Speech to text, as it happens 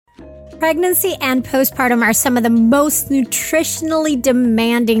Pregnancy and postpartum are some of the most nutritionally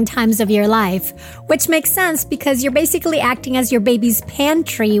demanding times of your life, which makes sense because you're basically acting as your baby's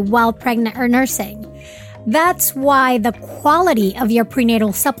pantry while pregnant or nursing. That's why the quality of your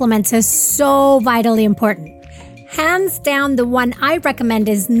prenatal supplements is so vitally important. Hands down, the one I recommend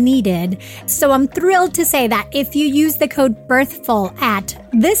is Needed. So I'm thrilled to say that if you use the code BIRTHFUL at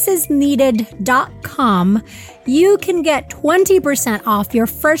thisisneeded.com, you can get 20% off your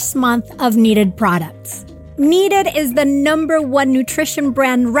first month of Needed products. Needed is the #1 nutrition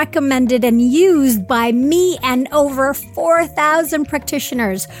brand recommended and used by me and over 4,000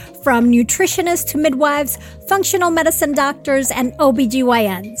 practitioners, from nutritionists to midwives, functional medicine doctors, and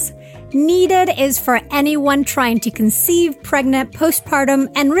OBGYNs. Needed is for anyone trying to conceive, pregnant, postpartum,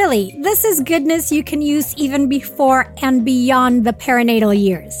 and really, this is goodness you can use even before and beyond the perinatal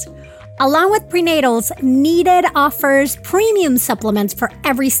years. Along with prenatals, Needed offers premium supplements for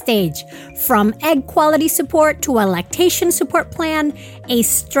every stage, from egg quality support to a lactation support plan, a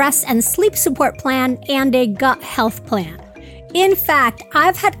stress and sleep support plan, and a gut health plan. In fact,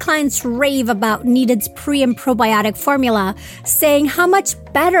 I've had clients rave about Needed's pre- and probiotic formula, saying how much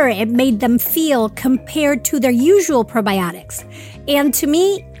better it made them feel compared to their usual probiotics. And to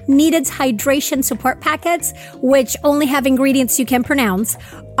me, Needed's hydration support packets, which only have ingredients you can pronounce,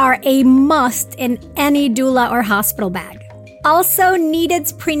 are a must in any doula or hospital bag. Also,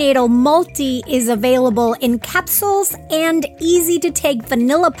 Needed's Prenatal Multi is available in capsules and easy-to-take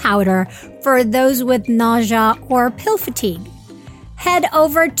vanilla powder for those with nausea or pill fatigue. Head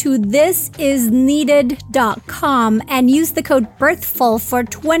over to thisisneeded.com and use the code BIRTHFUL for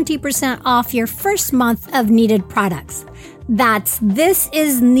 20% off your first month of Needed products. That's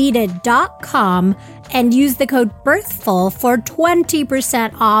thisisneeded.com and use the code BIRTHFUL for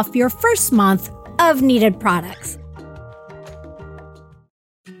 20% off your first month of Needed products.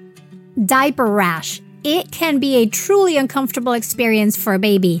 Diaper rash. It can be a truly uncomfortable experience for a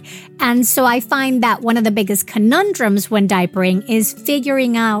baby, and so I find that one of the biggest conundrums when diapering is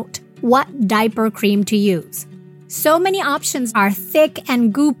figuring out what diaper cream to use. So many options are thick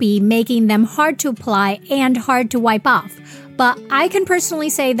and goopy, making them hard to apply and hard to wipe off. But I can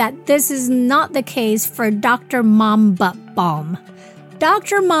personally say that this is not the case for Dr. Mom Butt Balm.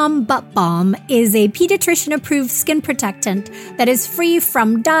 Dr. Mom Butt Balm is a pediatrician-approved skin protectant that is free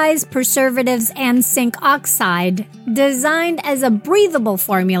from dyes, preservatives, and zinc oxide, designed as a breathable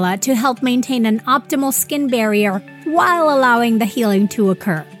formula to help maintain an optimal skin barrier while allowing the healing to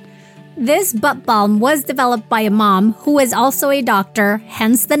occur. This butt balm was developed by a mom who is also a doctor,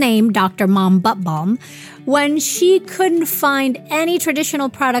 hence the name Dr. Mom Butt Balm, when she couldn't find any traditional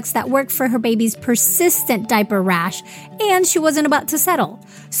products that worked for her baby's persistent diaper rash, and she wasn't about to settle.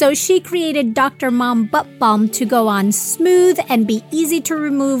 So she created Dr. Mom Butt Balm to go on smooth and be easy to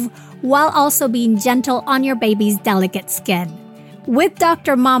remove while also being gentle on your baby's delicate skin. With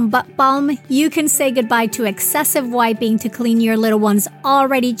Dr. Mom Butt Balm, you can say goodbye to excessive wiping to clean your little one's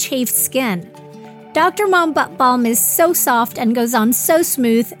already chafed skin. Dr. Mom Butt Balm is so soft and goes on so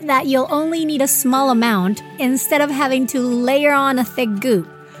smooth that you'll only need a small amount instead of having to layer on a thick goop.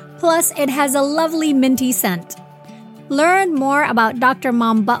 Plus, it has a lovely minty scent. Learn more about Dr.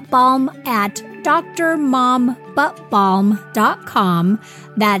 Mom Butt Balm at drmombuttbalm.com.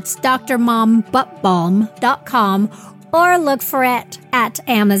 That's drmombuttbalm.com, or look for it at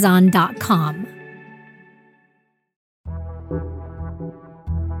amazon.com.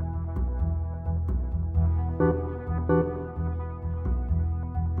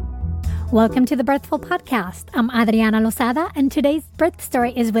 Welcome to the Birthful Podcast. I'm Adriana Lozada, and today's birth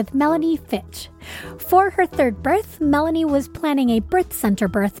story is with Melanie Fitch. For her third birth, Melanie was planning a birth center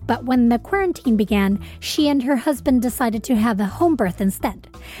birth, but when the quarantine began, she and her husband decided to have a home birth instead.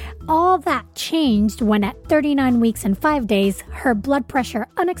 All that changed when at 39 weeks and 5 days, her blood pressure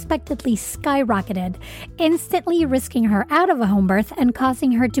unexpectedly skyrocketed, instantly risking her out of a home birth and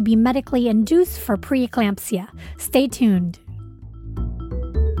causing her to be medically induced for preeclampsia. Stay tuned.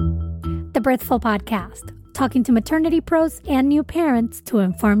 The Birthful Podcast, talking to maternity pros and new parents to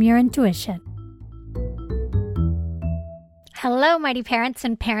inform your intuition. Hello, mighty parents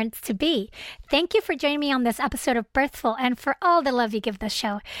and parents-to-be. Thank you for joining me on this episode of Birthful and for all the love you give the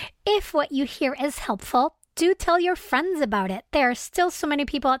show. If what you hear is helpful, do tell your friends about it. There are still so many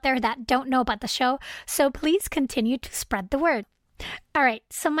people out there that don't know about the show, so please continue to spread the word. All right,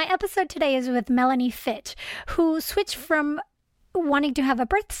 so my episode today is with Melanie Fitch, who switched from wanting to have a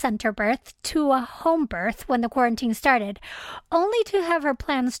birth center birth to a home birth when the quarantine started, only to have her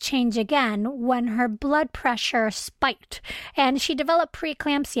plans change again when her blood pressure spiked and she developed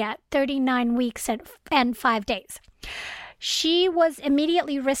preeclampsia at 39 weeks and 5 days. She was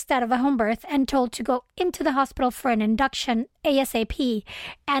immediately risked out of a home birth and told to go into the hospital for an induction ASAP.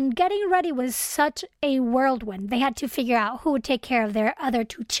 And getting ready was such a whirlwind. They had to figure out who would take care of their other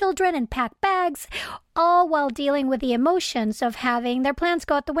two children and pack bags, all while dealing with the emotions of having their plans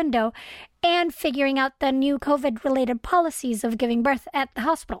go out the window and figuring out the new COVID-related policies of giving birth at the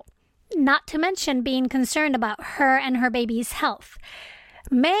hospital. Not to mention being concerned about her and her baby's health.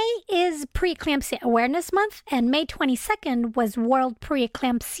 May is Preeclampsia Awareness Month, and May 22nd was World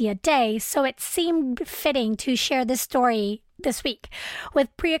Preeclampsia Day, so it seemed fitting to share this story this week. With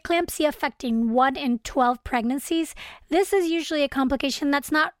preeclampsia affecting 1 in 12 pregnancies, this is usually a complication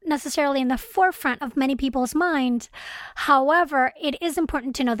that's not necessarily in the forefront of many people's minds. However, it is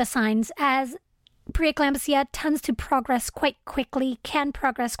important to know the signs, as preeclampsia tends to progress quite quickly,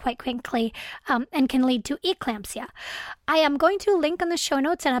 and can lead to eclampsia. I am going to link on the show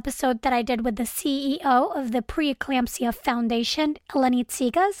notes an episode that I did with the CEO of the Preeclampsia Foundation, Eleni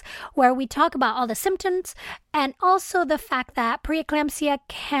Tsigas, where we talk about all the symptoms and also the fact that preeclampsia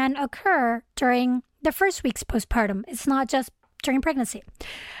can occur during the first weeks postpartum. It's not just during pregnancy.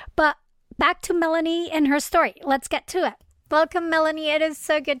 But back to Melanie and her story. Let's get to it. Welcome, Melanie. It is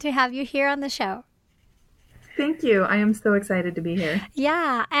so good to have you here on the show. Thank you. I am so excited to be here.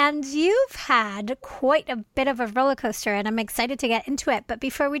 Yeah, and you've had quite a bit of a roller coaster, and I'm excited to get into it. But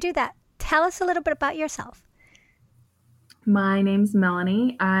before we do that, tell us a little bit about yourself. My name's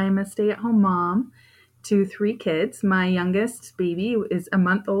Melanie. I'm a stay-at-home mom to 3 kids. My youngest baby is a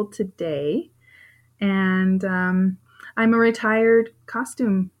month old today, and I'm a retired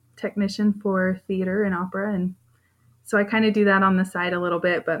costume technician for theater and opera, and so I kind of do that on the side a little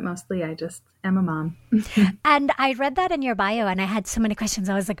bit, but mostly I just am a mom. And I read that in your bio, and I had so many questions.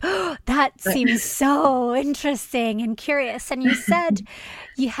 I was like, oh, that seems so interesting and curious. And you said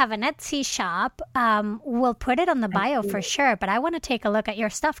you have an Etsy shop. We'll put it on the bio for sure, but I want to take a look at your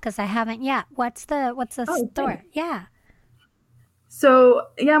stuff because I haven't yet. What's the store? Thanks. Yeah. So,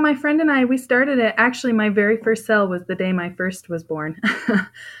 yeah, my friend and I, we started it. Actually, my very first sale was the day my first was born.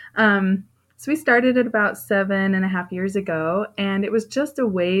 So we started it about 7.5 years ago, and it was just a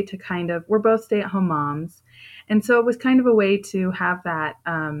way to we're both stay-at-home moms. And so it was kind of a way to have that,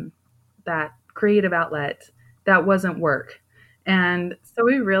 that creative outlet that wasn't work. And so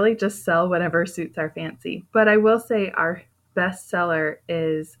we really just sell whatever suits our fancy. But I will say our best seller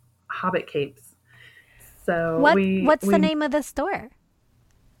is Hobbit capes. So what's the name of the store?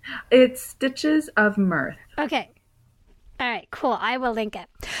 It's Stitches of Mirth. Okay. All right, cool. I will link it.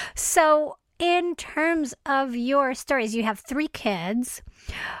 So in terms of your stories, you have 3 kids.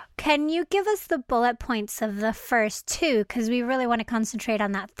 Can you give us the bullet points of the first 2? Because we really want to concentrate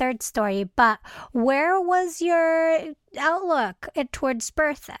on that third story. But where was your outlook towards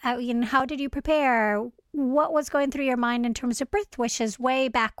birth? How did you prepare? What was going through your mind in terms of birth wishes way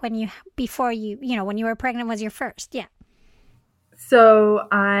back when you were pregnant was your first? Yeah. So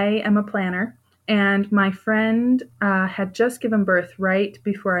I am a planner. And my friend had just given birth right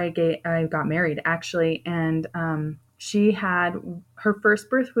before I got married, actually. And she had her first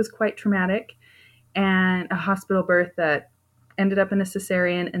birth was quite traumatic, and a hospital birth that ended up in a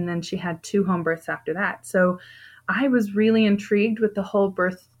cesarean. And then she had 2 home births after that. So I was really intrigued with the whole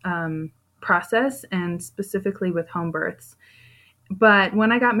birth process, and specifically with home births. But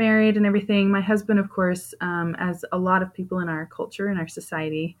when I got married and everything, my husband, of course, as a lot of people in our culture, in our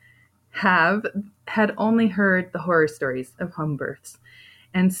society, had only heard the horror stories of home births.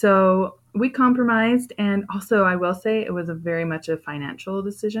 And so we compromised. And also, I will say, it was very much a financial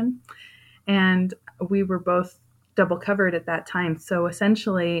decision. And we were both double covered at that time. So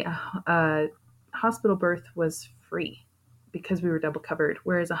essentially, a hospital birth was free because we were double covered.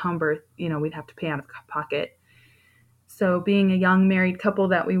 Whereas a home birth, we'd have to pay out of pocket. So being a young married couple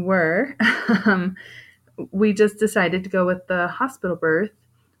that we were, we just decided to go with the hospital birth.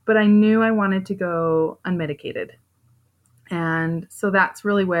 But I knew I wanted to go unmedicated. And so that's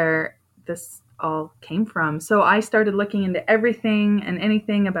really where this all came from. So I started looking into everything and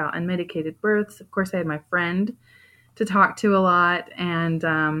anything about unmedicated births. Of course, I had my friend to talk to a lot. And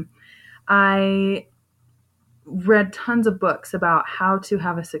I read tons of books about how to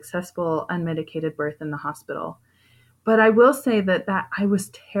have a successful unmedicated birth in the hospital. But I will say that I was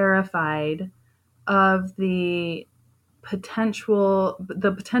terrified of the potential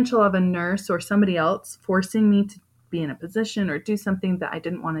of a nurse or somebody else forcing me to be in a position or do something that I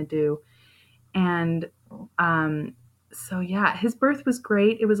didn't want to do. And so yeah, his birth was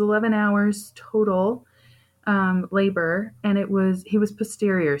great. It was 11 hours total labor, and he was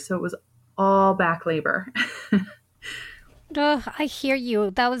posterior, so it was all back labor. I hear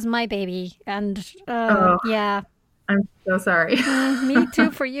you. That was my baby, and yeah. I'm so sorry. Me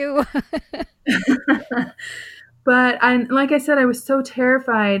too for you. But like I said, I was so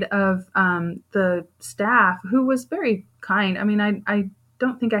terrified of the staff, who was very kind. I mean, I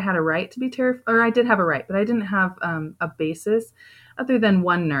don't think I had a right to be terrified, or I did have a right, but I didn't have a basis other than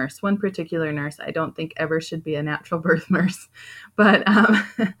one particular nurse. I don't think ever should be a natural birth nurse, but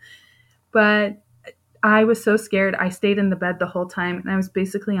but I was so scared. I stayed in the bed the whole time, and I was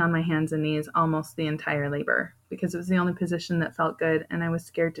basically on my hands and knees almost the entire labor because it was the only position that felt good, and I was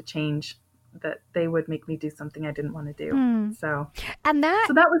scared to change, that they would make me do something I didn't want to do. Mm. So, And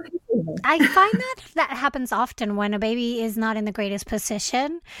so that was. I find that happens often when a baby is not in the greatest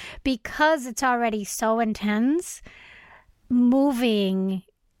position because it's already so intense. Moving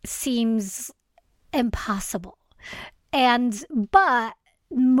seems impossible. But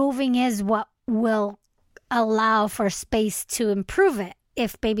moving is what will allow for space to improve it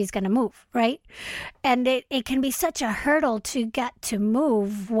if baby's going to move, right? And it can be such a hurdle to get to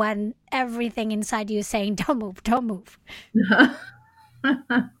move when everything inside you is saying, don't move, don't move.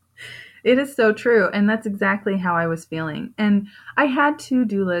 It is so true. And that's exactly how I was feeling. And I had two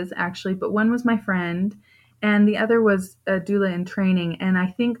doulas actually, but one was my friend and the other was a doula in training. And I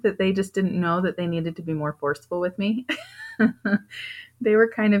think that they just didn't know that they needed to be more forceful with me. They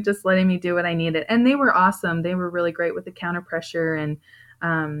were kind of just letting me do what I needed. And they were awesome. They were really great with the counter pressure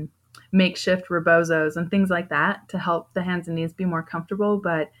and makeshift rebozos and things like that to help the hands and knees be more comfortable.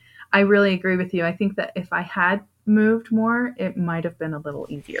 But I really agree with you. I think that if I had moved more, it might have been a little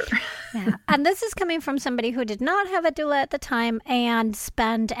easier. Yeah. And this is coming from somebody who did not have a doula at the time and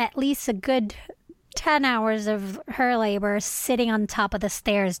spent at least a good 10 hours of her labor sitting on top of the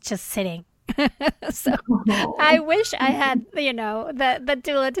stairs, just sitting. So I wish I had, the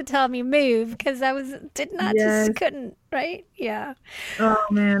doula to tell me move because just couldn't, right? Yeah. Oh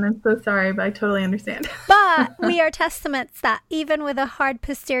man, I'm so sorry, but I totally understand. But we are testaments that even with a hard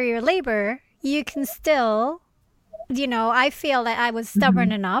posterior labor, you can still, I feel that I was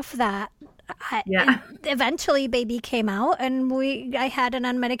stubborn enough that eventually baby came out and I had an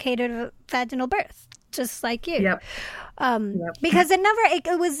unmedicated vaginal birth. Just like you. Yep. Because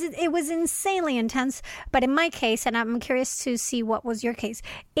it was insanely intense. But in my case, and I'm curious to see what was your case,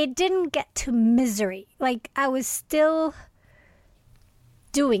 it didn't get to misery. Like I was still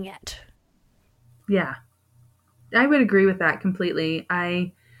doing it. Yeah. I would agree with that completely.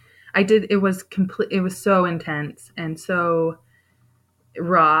 I did. It was so intense and so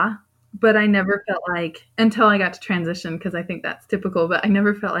raw, but I never felt like, until I got to transition, because I think that's typical, but I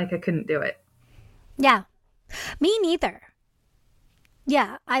never felt like I couldn't do it. Yeah, me neither.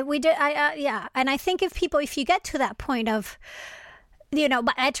 Yeah, yeah. And I think if you get to that point of,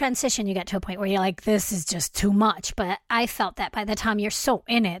 but at transition, you get to a point where you're like, this is just too much. But I felt that by the time you're so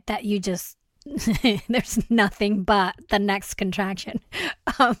in it that you just, there's nothing but the next contraction.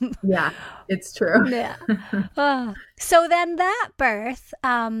 Yeah, it's true. Yeah. So then that birth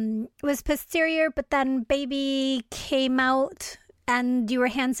was posterior, but then baby came out and you were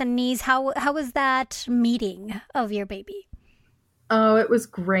hands and knees. How was that meeting of your baby? Oh, it was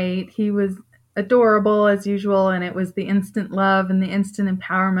great. He was adorable as usual, and it was the instant love and the instant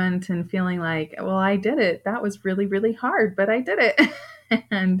empowerment and feeling like, well, I did it. That was really, really hard, but I did it.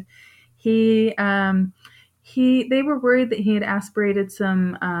 And they were worried that he had aspirated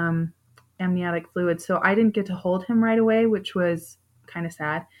some amniotic fluid, so I didn't get to hold him right away, which was kind of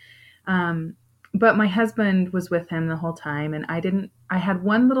sad. But my husband was with him the whole time, and I had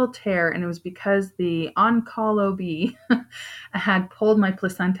one little tear, and it was because the on-call OB had pulled my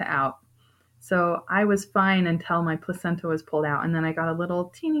placenta out. So I was fine until my placenta was pulled out, and then I got a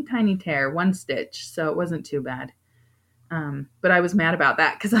little teeny tiny tear, 1 stitch, so it wasn't too bad. But I was mad about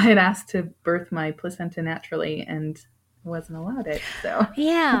that because I had asked to birth my placenta naturally and wasn't allowed it. So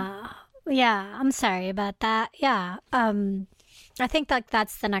yeah, I'm sorry about that. Yeah, I think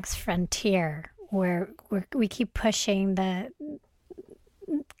that's the next frontier where we keep pushing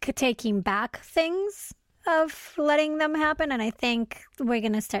taking back things of letting them happen, and I think we're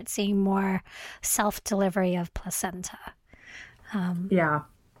going to start seeing more self-delivery of placenta. Yeah.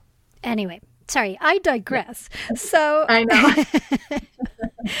 Anyway, sorry, I digress. So I know.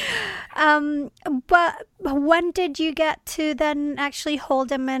 But when did you get to then actually hold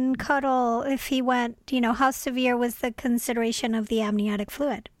him and cuddle if he went, how severe was the consideration of the amniotic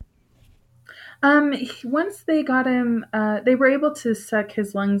fluid? Once they got him, they were able to suck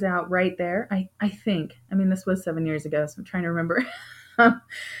his lungs out right there. I think, this was 7 years ago, so I'm trying to remember.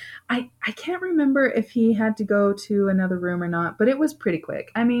 I can't remember if he had to go to another room or not, but it was pretty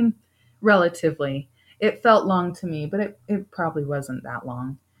quick. Relatively. It felt long to me, but it probably wasn't that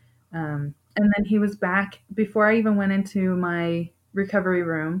long. And then he was back before I even went into my recovery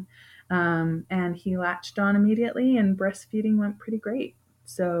room. And he latched on immediately, and breastfeeding went pretty great.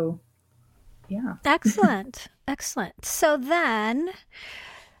 So, yeah. Excellent. Excellent. So then,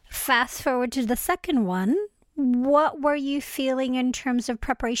 fast forward to the second one. What were you feeling in terms of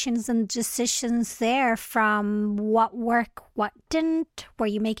preparations and decisions there, from what worked, what didn't? Were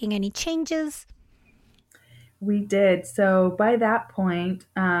you making any changes? We did. So by that point,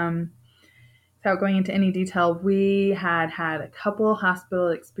 without going into any detail, we had a couple hospital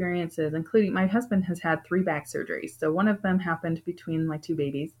experiences, including my husband has had 3 back surgeries. So one of them happened between my 2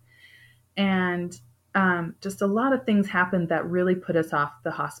 babies. And just a lot of things happened that really put us off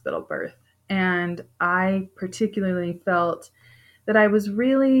the hospital birth. And I particularly felt that I was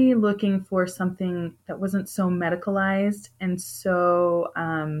really looking for something that wasn't so medicalized and so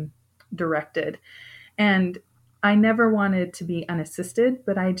directed. And I never wanted to be unassisted,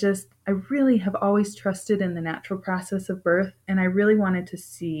 but I really have always trusted in the natural process of birth. And I really wanted to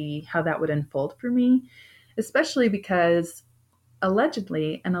see how that would unfold for me, especially because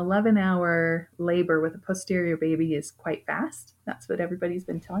allegedly an 11-hour labor with a posterior baby is quite fast. That's what everybody's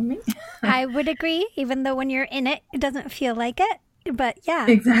been telling me. I would agree, even though when you're in it, it doesn't feel like it. But yeah,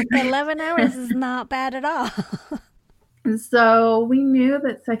 Exactly. 11 hours is not bad at all. And so we knew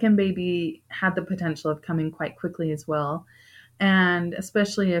that second baby had the potential of coming quite quickly as well. And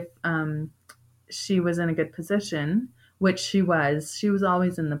especially if she was in a good position, which she was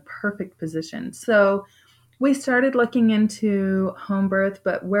always in the perfect position. So we started looking into home birth,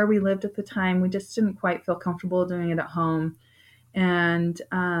 but where we lived at the time, we just didn't quite feel comfortable doing it at home. And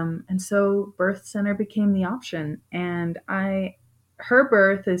so birth center became the option. And her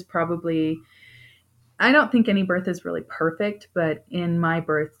birth is probably, I don't think any birth is really perfect, but in my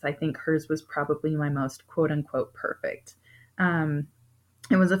births, I think hers was probably my most quote unquote perfect.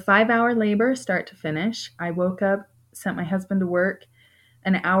 It was a 5-hour labor, start to finish. I woke up, sent my husband to work.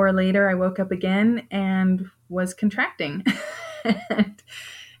 An hour later, I woke up again and was contracting.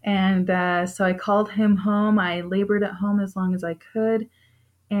 and so I called him home. I labored at home as long as I could.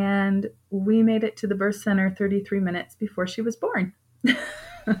 And we made it to the birth center 33 minutes before she was born.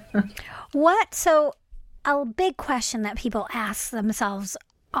 What? So, a big question that people ask themselves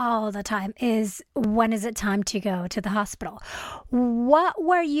all the time is, when is it time to go to the hospital? What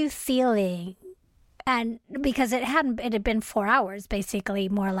were you feeling? And because it had been 4 hours, basically,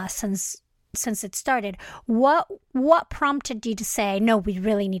 more or less, since it started. What prompted you to say, no, we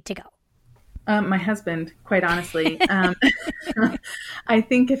really need to go? My husband, quite honestly. I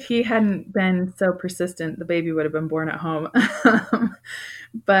think if he hadn't been so persistent, the baby would have been born at home.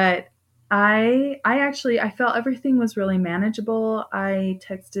 But I felt everything was really manageable. I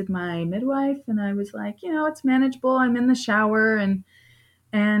texted my midwife and I was like, it's manageable. I'm in the shower and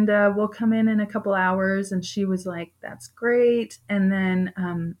we'll come in a couple hours. And she was like, that's great. And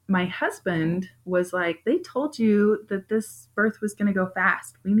then my husband was like, they told you that this birth was going to go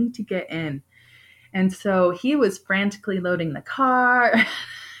fast. We need to get in. And so he was frantically loading the car,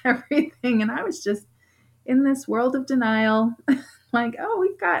 everything. And I was just in this world of denial, like, oh,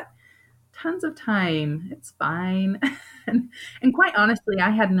 we've got tons of time. It's fine. and quite honestly, I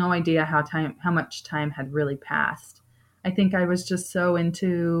had no idea how much time had really passed. I think I was just so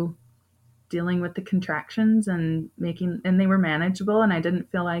into dealing with the contractions and they were manageable, and I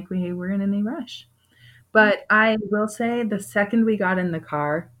didn't feel like we were in any rush. But I will say, the second we got in the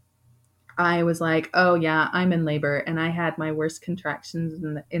car, I was like, oh yeah, I'm in labor. And I had my worst contractions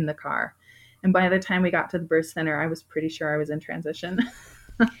in the car. And by the time we got to the birth center, I was pretty sure I was in transition.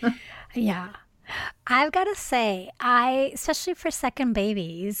 Yeah. I've got to say, especially for second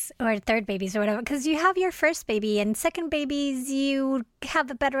babies or third babies or whatever, because you have your first baby and second babies, you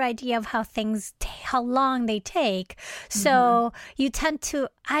have a better idea of how long they take. So you tend to,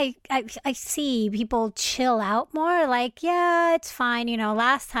 I see people chill out more, like, yeah, it's fine.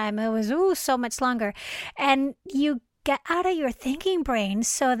 Last time it was, so much longer. And you get out of your thinking brain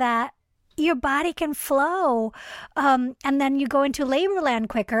so that your body can flow. And then you go into labor land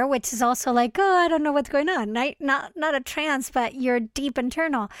quicker, which is also like, oh, I don't know what's going on. Right? Not a trance, but you're deep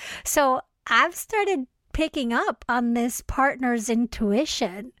internal. So I've started picking up on this partner's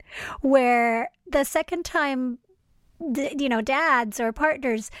intuition, where the second time, dads or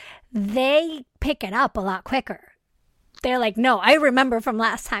partners, they pick it up a lot quicker. They're like, no, I remember from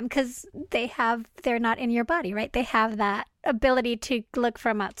last time, because they're not in your body, right? They have that ability to look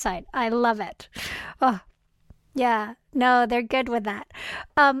from outside. I love it. Oh, yeah. No, they're good with that.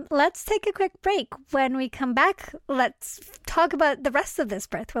 Let's take a quick break. When we come back, let's talk about the rest of this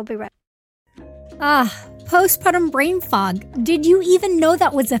birth. We'll be right back. postpartum brain fog. Did you even know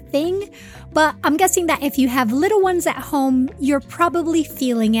that was a thing? But I'm guessing that if you have little ones at home, you're probably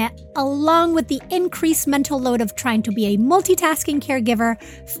feeling it, along with the increased mental load of trying to be a multitasking caregiver,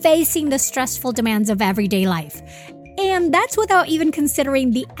 facing the stressful demands of everyday life. And that's without even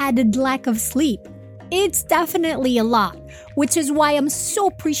considering the added lack of sleep. It's definitely a lot, which is why I'm so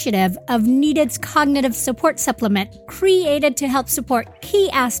appreciative of Needed's cognitive support supplement, created to help support key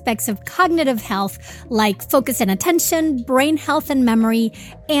aspects of cognitive health like focus and attention, brain health and memory,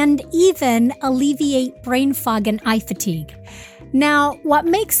 and even alleviate brain fog and eye fatigue. Now, what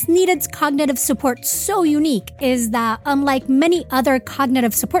makes Needed's cognitive support so unique is that, unlike many other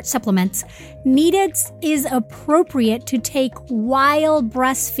cognitive support supplements, Needed's is appropriate to take while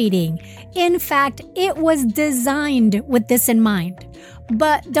breastfeeding. In fact, it was designed with this in mind.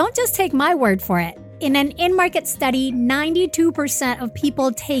 But don't just take my word for it. In an in-market study, 92% of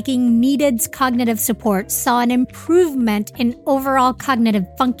people taking Needed's cognitive support saw an improvement in overall cognitive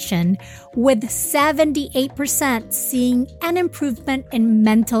function, with 78% seeing an improvement in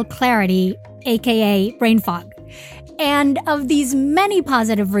mental clarity, aka brain fog. And of these many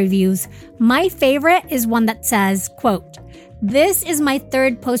positive reviews, my favorite is one that says, quote, "This is my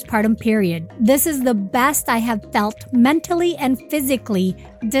third postpartum period. This is the best I have felt mentally and physically,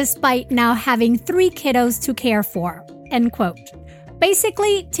 despite now having 3 kiddos to care for." End quote.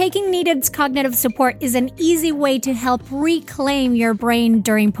 Basically, taking Needed's cognitive support is an easy way to help reclaim your brain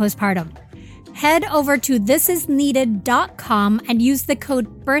during postpartum. Head over to thisisneeded.com and use the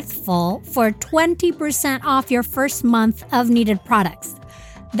code BIRTHFUL for 20% off your first month of Needed products.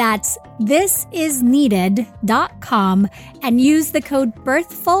 That's thisisneeded.com and use the code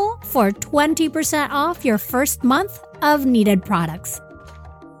BIRTHFUL for 20% off your first month of Needed products.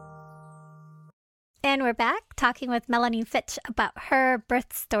 And we're back talking with Melanie Fitch about her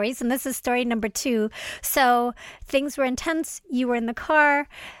birth stories. And this is story number 2. So things were intense. You were in the car.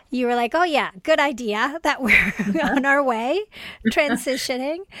 You were like, oh, yeah, good idea that we're on our way,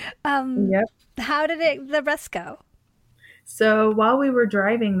 transitioning. Yep. How did the rest go? So while we were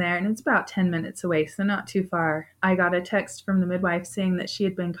driving there, and it's about 10 minutes away, so not too far, I got a text from the midwife saying that she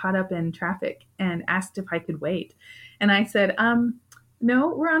had been caught up in traffic and asked if I could wait. And I said, no,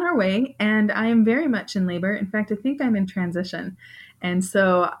 we're on our way, and I am very much in labor. In fact, I think I'm in transition. And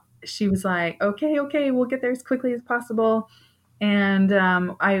so she was like, okay, we'll get there as quickly as possible. And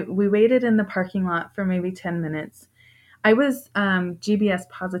we waited in the parking lot for maybe 10 minutes. I was GBS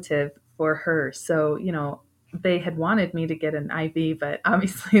positive for her, so, they had wanted me to get an IV, but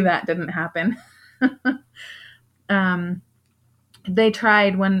obviously that didn't happen. They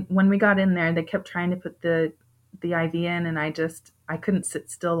tried when we got in there, they kept trying to put the IV in, and I couldn't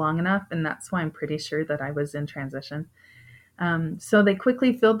sit still long enough. And that's why I'm pretty sure that I was in transition. So they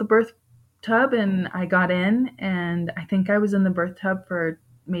quickly filled the birth tub and I got in, and I think I was in the birth tub for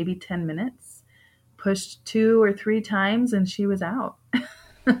maybe 10 minutes, pushed 2 or 3 times, and she was out.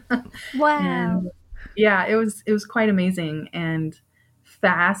 Wow. And yeah, it was quite amazing and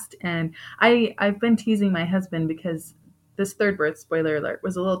fast. And I've been teasing my husband because this third birth, spoiler alert,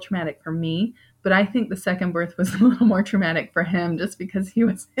 was a little traumatic for me, but I think the second birth was a little more traumatic for him just because he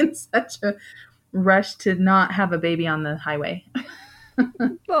was in such a rush to not have a baby on the highway.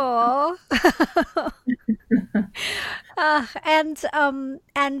 Oh.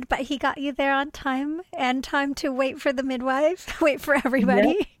 But he got you there on time, and time to wait for the midwife, wait for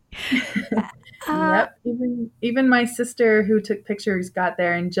everybody. Yep. Yep. Even my sister who took pictures got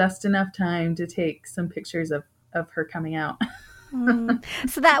there in just enough time to take some pictures of her coming out.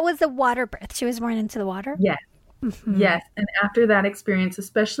 So that was a water birth. She was born into the water? Yes. Mm-hmm. Yes. And after that experience,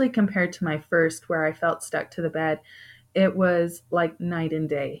 especially compared to my first, where I felt stuck to the bed, it was like night and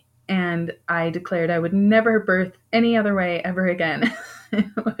day. And I declared I would never birth any other way ever again.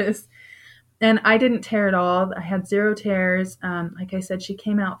 And I didn't tear at all. I had 0 tears. Like I said, she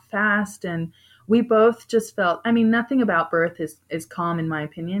came out fast, and we both just felt, nothing about birth is calm in my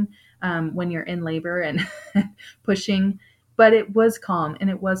opinion, when you're in labor and pushing, but it was calm and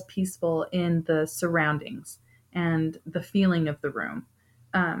it was peaceful in the surroundings and the feeling of the room.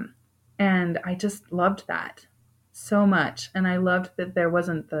 And I just loved that so much. And I loved that there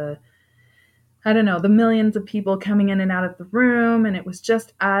wasn't the millions of people coming in and out of the room, and it was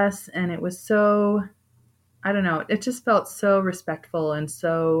just us. And it was so, it just felt so respectful and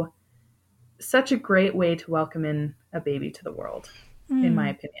such a great way to welcome in a baby to the world, in my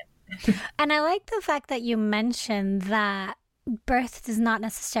opinion. And I like the fact that you mentioned that birth is not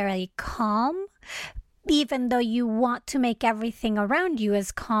necessarily calm, even though you want to make everything around you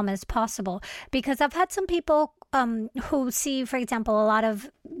as calm as possible. Because I've had some people who see, for example, a lot of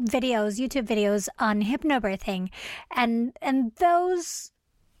videos, YouTube videos on hypnobirthing, and those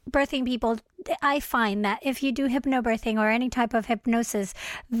birthing people, I find that if you do hypnobirthing or any type of hypnosis,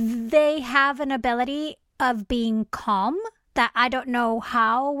 they have an ability of being calm that I don't know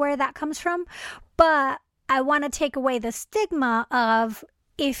where that comes from, but I want to take away the stigma of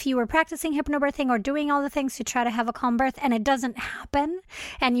if you were practicing hypnobirthing or doing all the things to try to have a calm birth and it doesn't happen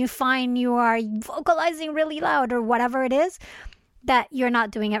and you find you are vocalizing really loud or whatever it is, that you're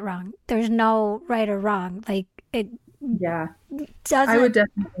not doing it wrong. There's no right or wrong. Like it doesn't. I would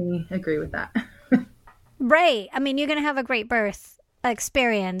definitely agree with that. Right. I mean, you're going to have a great birth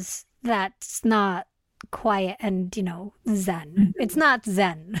experience that's not quiet and, zen. It's not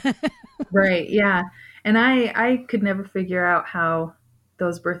zen. Right. Yeah. And I could never figure out how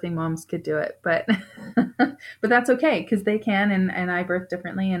those birthing moms could do it, but but that's okay because they can, and I birth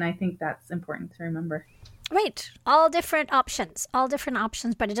differently, and I think that's important to remember. Right. All different options,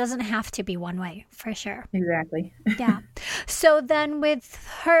 but it doesn't have to be one way, for sure. Exactly. Yeah. So then with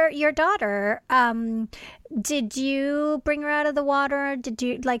your daughter, did you bring her out of the water?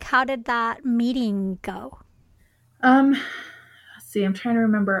 How did that meeting go? Let's see, I'm trying to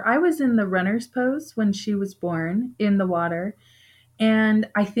remember. I was in the runner's pose when she was born in the water. And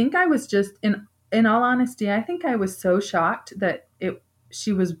I think I was just, in all honesty, I think I was so shocked that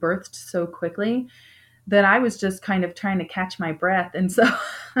she was birthed so quickly that I was just kind of trying to catch my breath. And so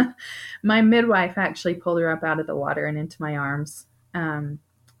my midwife actually pulled her up out of the water and into my arms.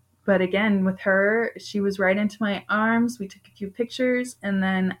 But again, with her, she was right into my arms. We took a few pictures, and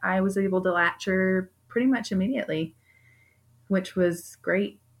then I was able to latch her pretty much immediately, which was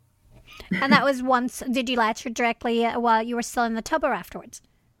great. And that was once, did you latch her directly while you were still in the tub or afterwards?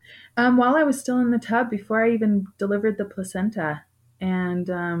 While I was still in the tub, before I even delivered the placenta. And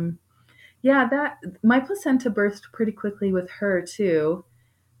my placenta birthed pretty quickly with her too,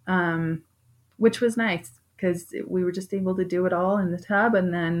 which was nice because we were just able to do it all in the tub.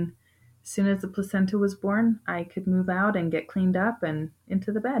 And then as soon as the placenta was born, I could move out and get cleaned up and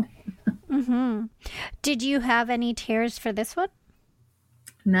into the bed. Mm-hmm. Did you have any tears for this one?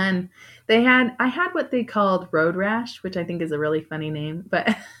 None. I had what they called road rash, which I think is a really funny name,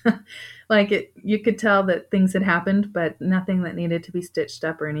 but you could tell that things had happened, but nothing that needed to be stitched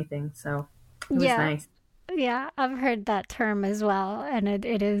up or anything. So it was nice. Yeah, I've heard that term as well. And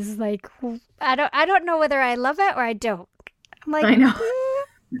it is like, I don't know whether I love it or I don't. I'm like, I know.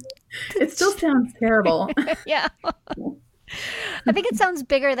 It still sounds terrible. Yeah. I think it sounds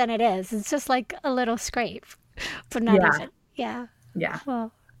bigger than it is. It's just like a little scrape, but not even. Yeah. Yeah.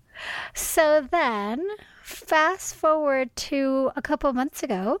 Well, so then fast forward to a couple months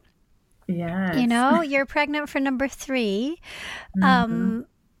ago. Yes. You're pregnant for number 3. Mm-hmm.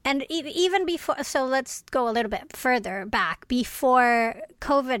 And even before, so let's go a little bit further back before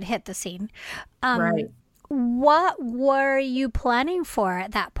COVID hit the scene. Right. What were you planning for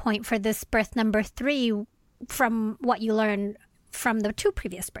at that point for this birth number 3 from what you learned from the 2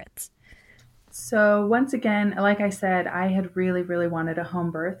 previous births? So once again, like I said, I had really, really wanted a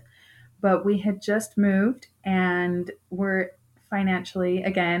home birth, but we had just moved and were financially,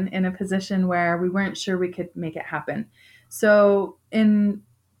 again, in a position where we weren't sure we could make it happen. So in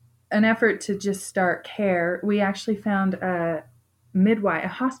an effort to just start care, we actually found a midwife, a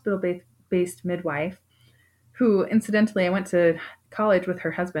hospital-based midwife, who incidentally, I went to college with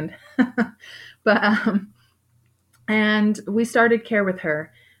her husband, and we started care with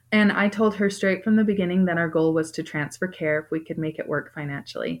her. And I told her straight from the beginning that our goal was to transfer care if we could make it work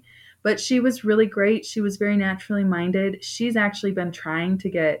financially. But she was really great. She was very naturally minded. She's actually been trying to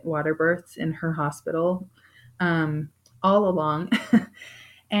get water births in her hospital all along.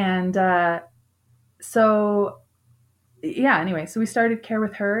 And so we started care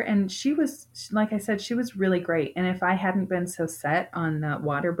with her. And she was, like I said, she was really great. And if I hadn't been so set on the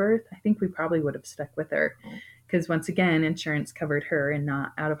water birth, I think we probably would have stuck with her. Because once again, insurance covered her and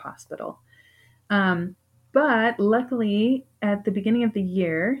not out of hospital. But luckily, at the beginning of the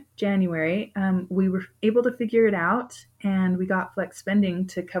year, January, we were able to figure it out, and we got flex spending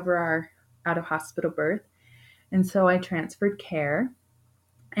to cover our out of hospital birth. And so I transferred care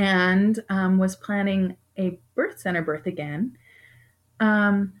and was planning a birth center birth again.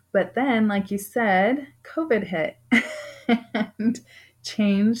 But then, like you said, COVID hit and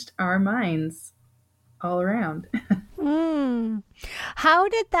changed our minds all around. How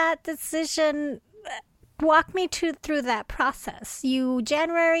did that decision, walk me through that process?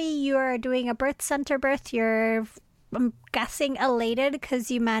 January, you're doing a birth center birth. You're, I'm guessing, elated because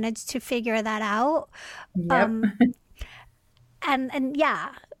you managed to figure that out. Yep. And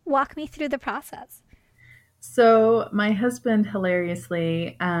walk me through the process. So my husband,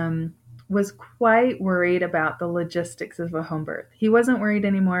 hilariously, was quite worried about the logistics of a home birth. He wasn't worried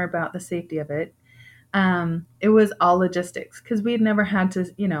anymore about the safety of it. It was all logistics because we'd never had to,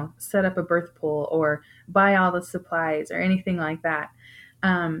 set up a birth pool or buy all the supplies or anything like that.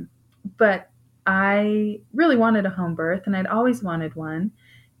 Um, but I really wanted a home birth and I'd always wanted one.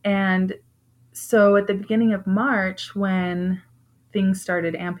 And so at the beginning of March, when things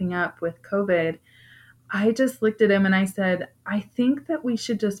started amping up with COVID, I just looked at him and I said, I think that we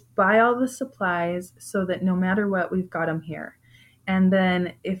should just buy all the supplies so that no matter what, we've got them here. And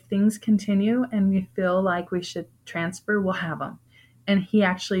then if things continue and we feel like we should transfer, we'll have them. And he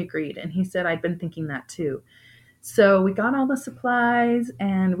actually agreed. And he said, I'd been thinking that too. So we got all the supplies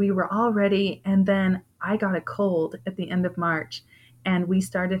and we were all ready. And then I got a cold at the end of March and we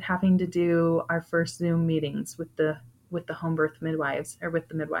started having to do our first Zoom meetings with the home birth midwives or with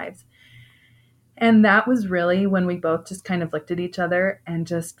the midwives. And that was really when we both just kind of looked at each other and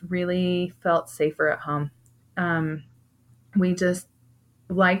just really felt safer at home. Um, we just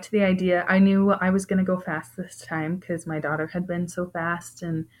liked the idea. I knew I was going to go fast this time because my daughter had been so fast.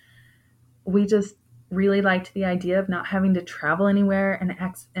 And we just really liked the idea of not having to travel anywhere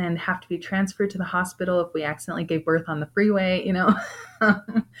and have to be transferred to the hospital if we accidentally gave birth on the freeway.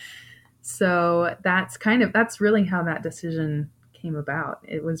 So that's really how that decision came about.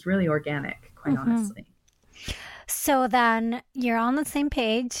 It was really organic, quite honestly. So then you're on the same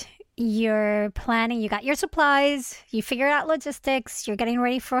page. You're planning, you got your supplies, you figured out logistics, you're getting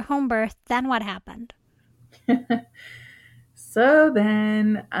ready for home birth. Then what happened? So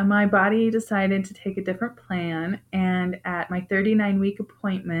then my body decided to take a different plan. And at my 39-week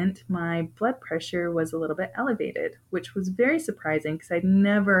appointment, my blood pressure was a little bit elevated, which was very surprising because I'd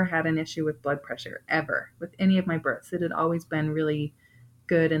never had an issue with blood pressure ever with any of my births. It had always been really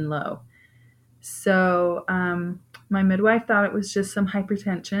good and low. So my midwife thought it was just some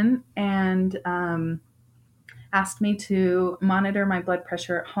hypertension and asked me to monitor my blood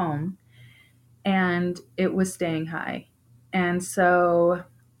pressure at home. And it was staying high. And so,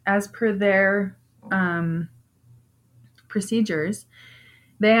 as per their procedures,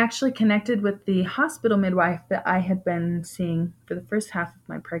 they actually connected with the hospital midwife that I had been seeing for the first half of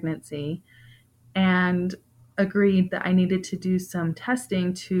my pregnancy and agreed that I needed to do some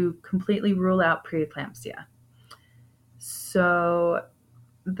testing to completely rule out preeclampsia. So,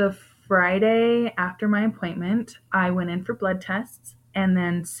 the Friday after my appointment, I went in for blood tests. And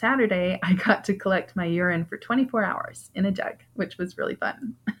then Saturday, I got to collect my urine for 24 hours in a jug, which was really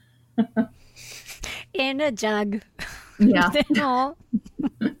fun. In a jug. Yeah.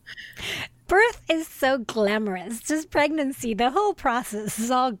 Birth is so glamorous. Just pregnancy, the whole process is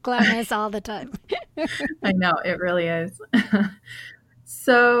all glamorous all the time. I know, it really is.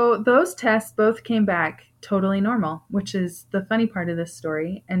 So those tests both came back totally normal, which is the funny part of this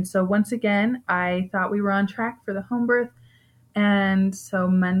story. And so once again, I thought we were on track for the home birth. And so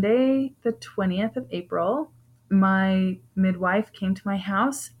Monday, the 20th of April, my midwife came to my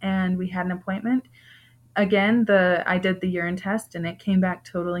house and we had an appointment. Again, I did the urine test and it came back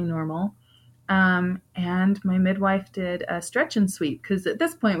totally normal. And my midwife did a stretch and sweep because at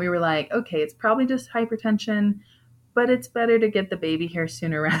this point we were like, okay, it's probably just hypertension, but it's better to get the baby here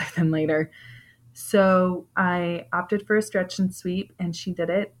sooner rather than later. So I opted for a stretch and sweep and she did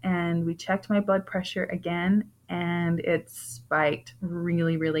it. And we checked my blood pressure again and it spiked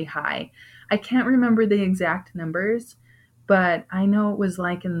really, really high. I can't remember the exact numbers, but I know it was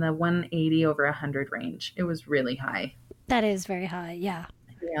like in the 180 over 100 range. It was really high. That is very high, yeah.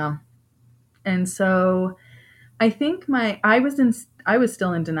 Yeah. And so I think I was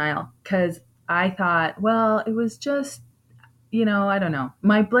still in denial because I thought, well, it was just, I don't know.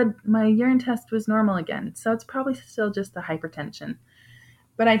 My urine test was normal again. So it's probably still just the hypertension.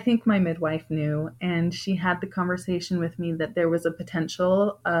 But I think my midwife knew, and she had the conversation with me that there was a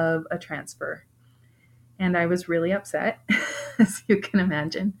potential of a transfer. And I was really upset, as you can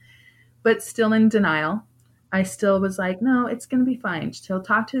imagine, but still in denial. I still was like, no, it's going to be fine. She'll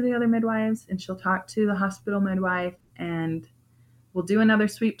talk to the other midwives and she'll talk to the hospital midwife and we'll do another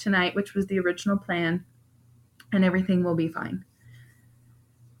sweep tonight, which was the original plan, and everything will be fine.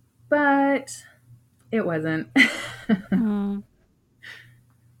 But it wasn't.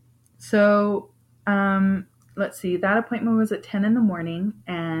 So let's see. That appointment was at 10 in the morning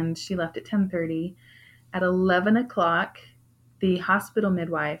and she left at 10:30. At 11 o'clock, the hospital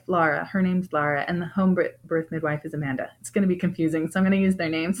midwife, Laura, her name's Laura, and the home birth midwife is Amanda. It's going to be confusing, so I'm going to use their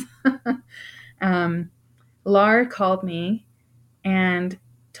names. Laura called me and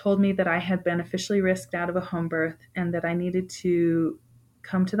told me that I had been officially risked out of a home birth and that I needed to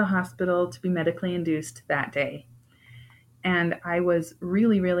come to the hospital to be medically induced that day. And I was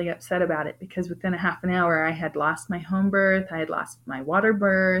really, really upset about it because within a half an hour, I had lost my home birth, I had lost my water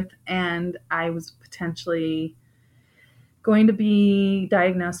birth, and I was potentially going to be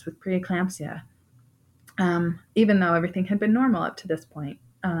diagnosed with preeclampsia, even though everything had been normal up to this point.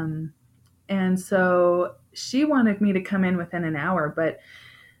 And so she wanted me to come in within an hour. But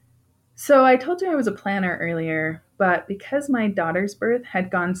so I told you I was a planner earlier, but because my daughter's birth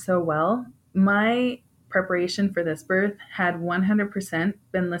had gone so well, my preparation for this birth had 100%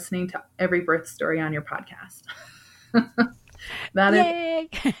 been listening to every birth story on your podcast. That Yay!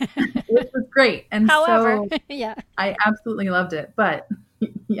 Which was great. And However, so yeah. I absolutely loved it. But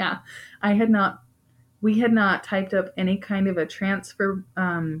yeah, we had not typed up any kind of a transfer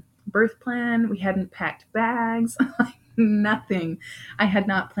birth plan. We hadn't packed bags, nothing. I had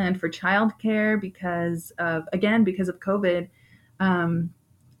not planned for childcare because of COVID.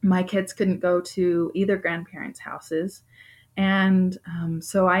 My kids couldn't go to either grandparents' houses. And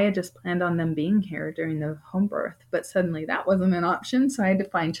so I had just planned on them being here during the home birth, but suddenly that wasn't an option. So I had to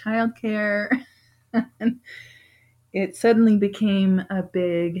find childcare. And it suddenly became a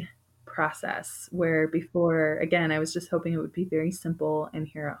big process where before, again, I was just hoping it would be very simple and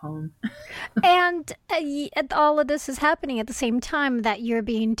here at home. And all of this is happening at the same time that you're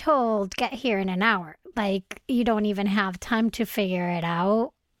being told, get here in an hour. Like, you don't even have time to figure it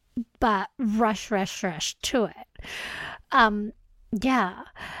out, but rush, rush, rush to it. Yeah.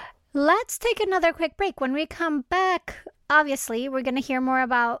 Let's take another quick break. When we come back, obviously, we're going to hear more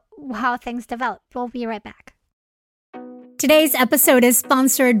about how things develop. We'll be right back. Today's episode is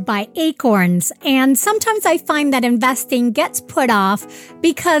sponsored by Acorns, and sometimes I find that investing gets put off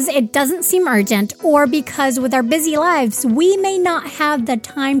because it doesn't seem urgent or because with our busy lives, we may not have the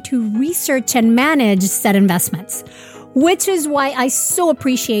time to research and manage said investments. Which is why I so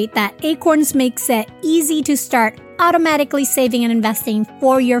appreciate that Acorns makes it easy to start automatically saving and investing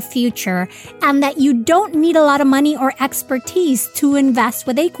for your future, and that you don't need a lot of money or expertise to invest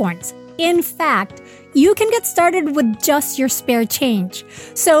with Acorns. In fact, you can get started with just your spare change.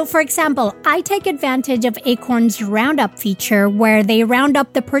 So, for example, I take advantage of Acorns' Roundup feature where they round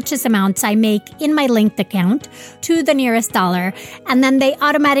up the purchase amounts I make in my linked account to the nearest dollar, and then they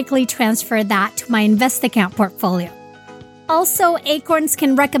automatically transfer that to my Invest account portfolio. Also, Acorns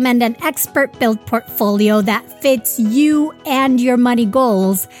can recommend an expert-built portfolio that fits you and your money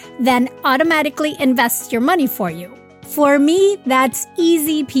goals, then automatically invests your money for you. For me, that's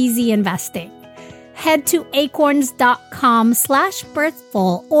easy peasy investing. Head to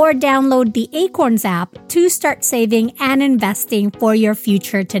acorns.com/birthful or download the Acorns app to start saving and investing for your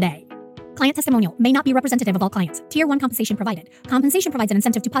future today. Client testimonial may not be representative of all clients. Tier 1 compensation provided. Compensation provides an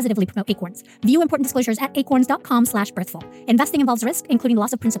incentive to positively promote Acorns. View important disclosures at acorns.com/birthful. Investing involves risk, including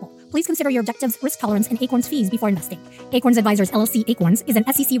loss of principal. Please consider your objectives, risk tolerance, and Acorns fees before investing. Acorns Advisors LLC Acorns is an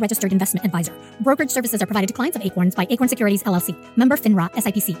SEC-registered investment advisor. Brokerage services are provided to clients of Acorns by Acorn Securities LLC. Member FINRA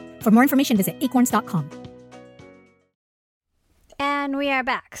SIPC. For more information, visit acorns.com. And we are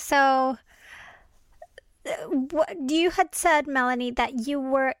back. So, you had said, Melanie, that you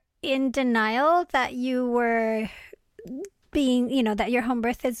were in denial that you were that your home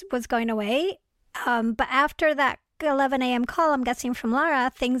birth was going away. But after that 11 a.m. call, I'm guessing from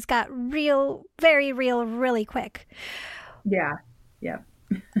Lara, things got real, very real, really quick. Yeah.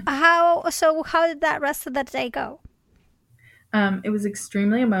 How did that rest of the day go? It was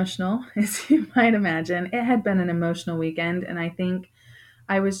extremely emotional, as you might imagine. It had been an emotional weekend, and I think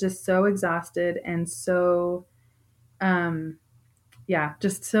I was just so exhausted and so,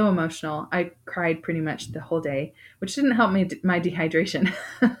 just so emotional. I cried pretty much the whole day, which didn't help my dehydration.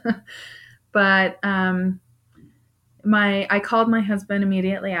 But I called my husband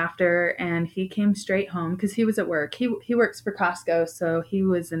immediately after, and he came straight home because he was at work. He works for Costco, so he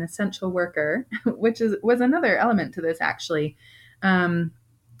was an essential worker, which was another element to this actually.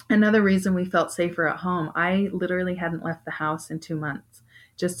 Another reason we felt safer at home. I literally hadn't left the house in 2 months,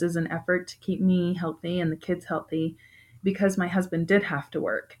 just as an effort to keep me healthy and the kids healthy, because my husband did have to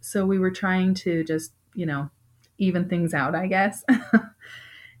work. So we were trying to just, even things out, I guess.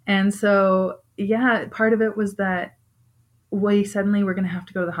 And so, yeah, part of it was that we suddenly were going to have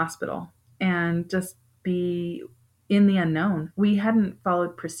to go to the hospital and just be in the unknown. We hadn't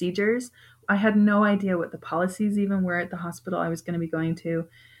followed procedures. I had no idea what the policies even were at the hospital I was going to be going to.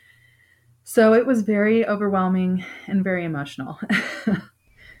 So it was very overwhelming and very emotional.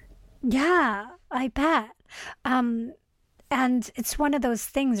 Yeah, I bet. And it's one of those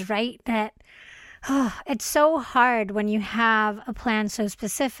things, right, that It's so hard when you have a plan so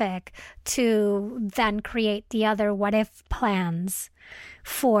specific to then create the other what if plans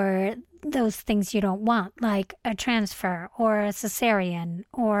for those things you don't want, like a transfer or a cesarean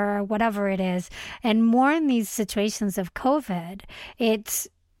or whatever it is. And more in these situations of COVID, it's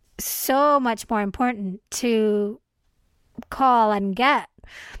so much more important to call and get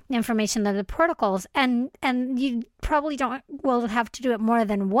information of the protocols, and you probably don't will have to do it more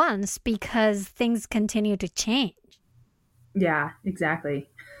than once because things continue to change. Yeah, exactly.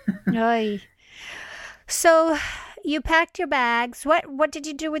 Oy. So you packed your bags. What did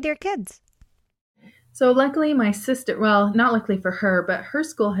you do with your kids? So luckily my sister, well, not luckily for her, but her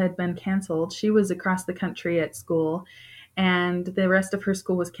school had been canceled. She was across the country at school and the rest of her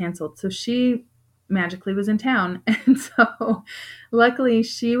school was canceled. So she magically was in town. And so luckily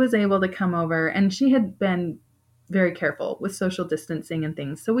she was able to come over, and she had been very careful with social distancing and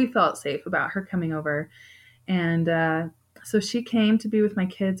things. So we felt safe about her coming over. And so she came to be with my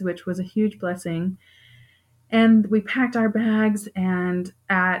kids, which was a huge blessing. And we packed our bags, and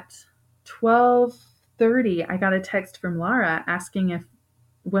at 12:30 I got a text from Laura asking if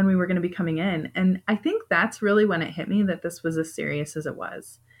when we were going to be coming in. And I think that's really when it hit me that this was as serious as it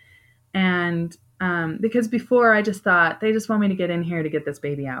was. And because before I just thought they just want me to get in here to get this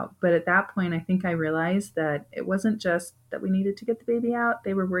baby out. But at that point, I think I realized that it wasn't just that we needed to get the baby out.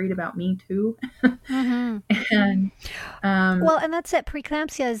 They were worried about me too. Mm-hmm. And Well, and that's it.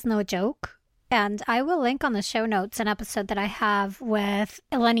 Preeclampsia is no joke. And I will link on the show notes an episode that I have with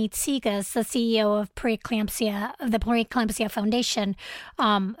Eleni Tsigas, the CEO of Preeclampsia, of the Preeclampsia Foundation.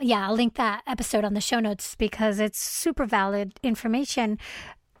 Yeah, I'll link that episode on the show notes because it's super valid information.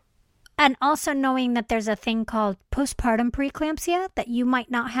 And also knowing that there's a thing called postpartum preeclampsia, that you might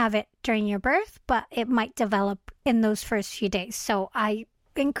not have it during your birth, but it might develop in those first few days. So I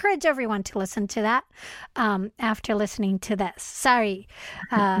encourage everyone to listen to that after listening to this. Sorry.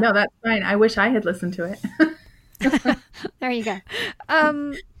 no, that's fine. I wish I had listened to it. There you go.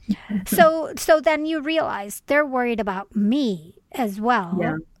 So then you realize they're worried about me as well.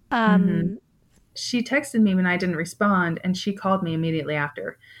 Yeah. Mm-hmm. She texted me when I didn't respond, and she called me immediately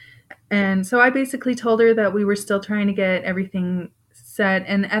after. And so I basically told her that we were still trying to get everything set.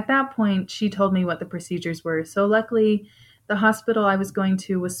 And at that point, she told me what the procedures were. So luckily, the hospital I was going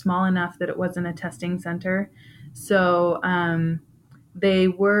to was small enough that it wasn't a testing center. So they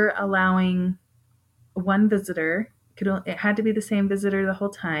were allowing one visitor. It had to be the same visitor the whole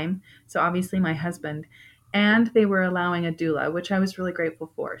time. So obviously my husband. And they were allowing a doula, which I was really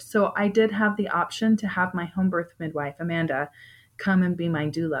grateful for. So I did have the option to have my home birth midwife, Amanda, come and be my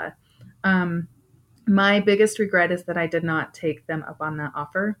doula. My biggest regret is that I did not take them up on that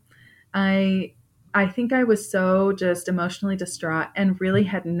offer. I think I was so just emotionally distraught and really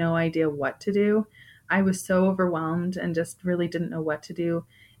had no idea what to do. I was so overwhelmed and just really didn't know what to do.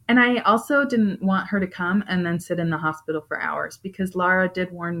 And I also didn't want her to come and then sit in the hospital for hours, because Laura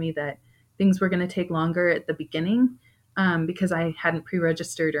did warn me that things were going to take longer at the beginning because I hadn't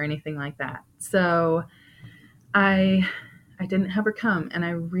pre-registered or anything like that. So I didn't have her come, and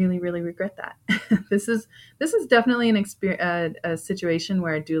I really, really regret that. This is definitely a situation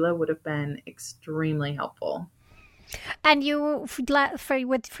where a doula would have been extremely helpful. And you for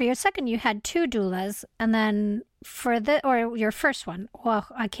your second, you had two doulas, and then for your first one, well,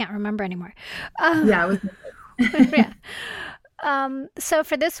 I can't remember anymore. Yeah, it was. Yeah. So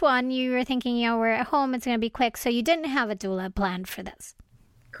for this one, you were thinking, we're at home, it's going to be quick, so you didn't have a doula planned for this.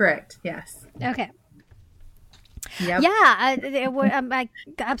 Correct. Yes. Okay. Yep. Yeah, it would.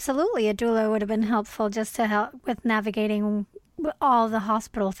 Absolutely, a doula would have been helpful just to help with navigating all the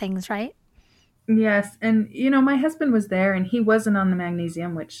hospital things, right? Yes, and my husband was there, and he wasn't on the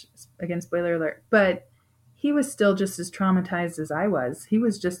magnesium, which, again, spoiler alert, but he was still just as traumatized as I was. He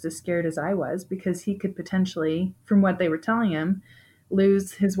was just as scared as I was, because he could potentially, from what they were telling him,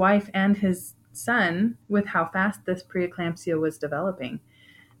 lose his wife and his son with how fast this preeclampsia was developing.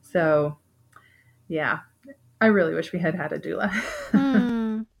 So, yeah. I really wish we had a doula.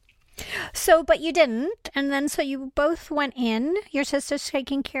 So, but you didn't. And then, so you both went in, your sister's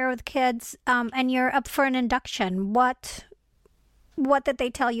taking care of the kids, and you're up for an induction. What did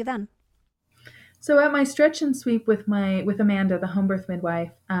they tell you then? So at my stretch and sweep with Amanda, the home birth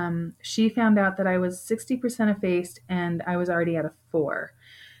midwife, she found out that I was 60% effaced and I was already at a 4.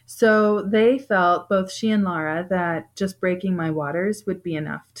 So they felt, both she and Laura, that just breaking my waters would be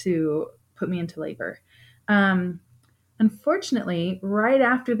enough to put me into labor. Unfortunately, right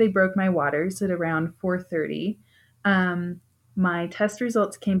after they broke my waters at around 4:30, my test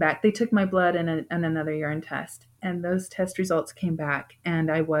results came back. They took my blood and another urine test. and those test results came back,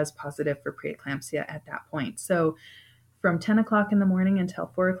 and I was positive for preeclampsia at that point. So from 10 o'clock in the morning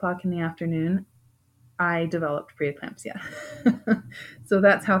until 4 o'clock in the afternoon, I developed preeclampsia. So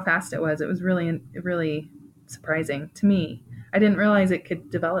that's how fast it was. It was really, really surprising to me. I didn't realize it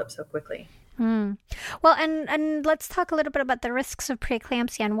could develop so quickly. Mm. Well, and let's talk a little bit about the risks of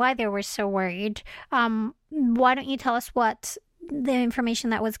preeclampsia and why they were so worried. Why don't you tell us what the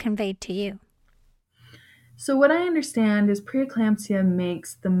information that was conveyed to you? So, what I understand is preeclampsia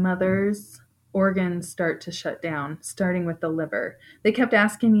makes the mother's organs start to shut down, starting with the liver. They kept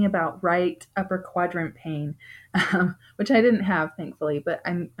asking me about right upper quadrant pain, which I didn't have, thankfully, but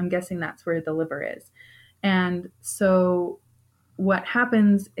I'm guessing that's where the liver is. And so, what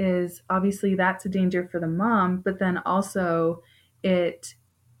happens is obviously that's a danger for the mom, but then also it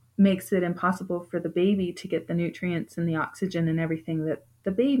makes it impossible for the baby to get the nutrients and the oxygen and everything that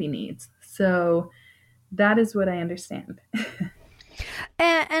the baby needs. So, that is what I understand.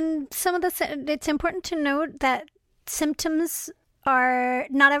 And some of the, it's important to note that symptoms are,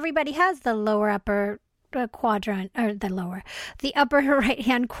 not everybody has the lower upper quadrant, or the upper right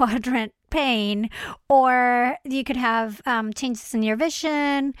hand quadrant pain, or you could have changes in your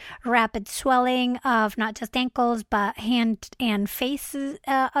vision, rapid swelling of not just ankles, but hand and faces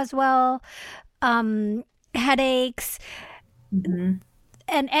as well, headaches, Mm-hmm.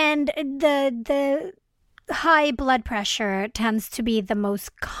 and the high blood pressure tends to be the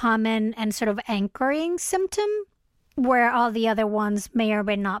most common and sort of anchoring symptom, where all the other ones may or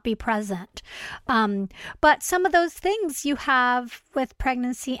may not be present. But some of those things you have with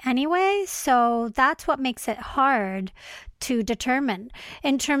pregnancy anyway, so that's what makes it hard to determine.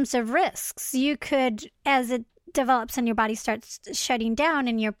 In terms of risks, you could, as it develops and your body starts shutting down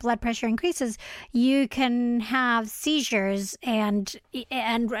and your blood pressure increases, you can have seizures and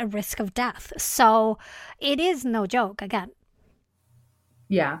a risk of death. So it is no joke again.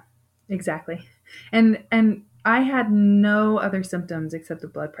 Yeah, exactly. And I had no other symptoms except the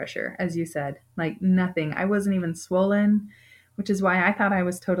blood pressure, as you said, like nothing. I wasn't even swollen, which is why I thought I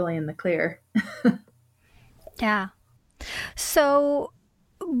was totally in the clear. Yeah. So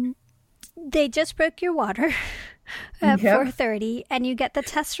they just broke your water at Yep. 4:30 and you get the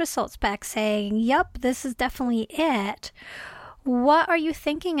test results back saying, "Yep, this is definitely it." What are you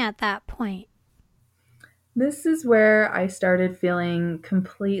thinking at that point? This is where I started feeling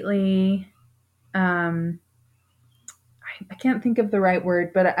completely um I can't think of the right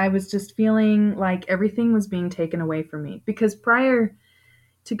word, but I was just feeling like everything was being taken away from me because prior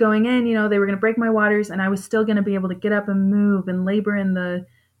to going in, they were going to break my waters and I was still going to be able to get up and move and labor in the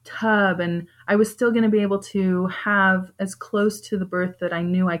tub. And I was still going to be able to have as close to the birth that I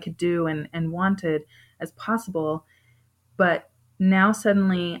knew I could do and wanted as possible. But now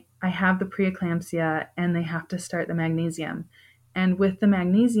suddenly I have the preeclampsia and they have to start the magnesium. And with the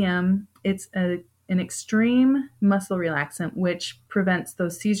magnesium, it's an extreme muscle relaxant, which prevents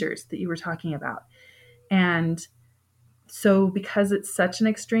those seizures that you were talking about. And so, because it's such an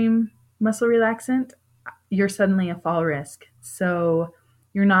extreme muscle relaxant, you're suddenly a fall risk. So,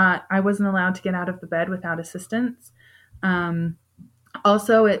 I wasn't allowed to get out of the bed without assistance. Um,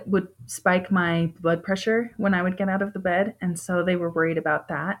 Also, it would spike my blood pressure when I would get out of the bed. And so they were worried about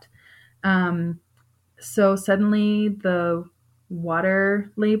that. Um, so, suddenly the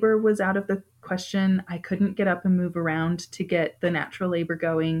water labor was out of the question. I couldn't get up and move around to get the natural labor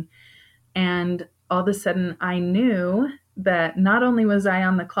going. And all of a sudden, I knew that not only was I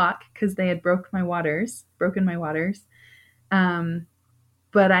on the clock because they had broken my waters, um,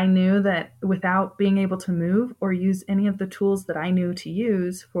 but I knew that without being able to move or use any of the tools that I knew to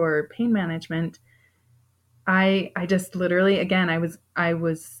use for pain management, I just literally, again, I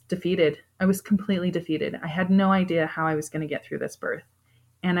was defeated. I was completely defeated. I had no idea how I was going to get through this birth,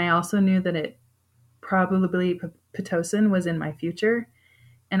 and I also knew that it probably pitocin was in my future.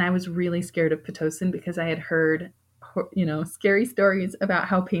 And I was really scared of Pitocin because I had heard, scary stories about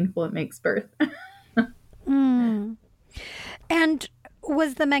how painful it makes birth. Mm. And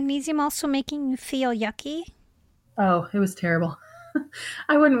was the magnesium also making you feel yucky? Oh, it was terrible.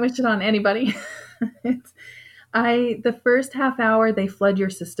 I wouldn't wish it on anybody. The first half hour they flood your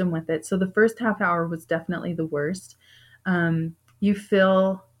system with it. So the first half hour was definitely the worst. You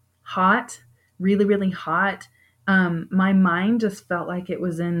feel hot, really, really hot. My mind just felt like it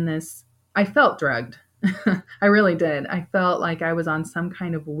was in this. I felt drugged. I really did. I felt like I was on some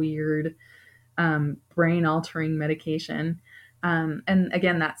kind of weird brain altering medication. And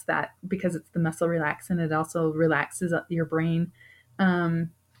again, that's that because it's the muscle relaxant, it also relaxes your brain.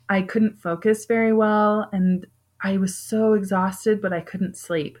 I couldn't focus very well and I was so exhausted, but I couldn't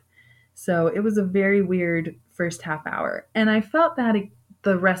sleep. So it was a very weird first half hour. And I felt that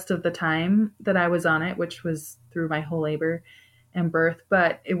the rest of the time that I was on it, which was through my whole labor and birth,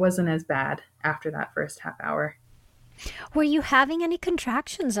 but it wasn't as bad after that first half hour. Were you having any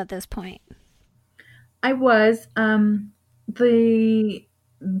contractions at this point? I was. The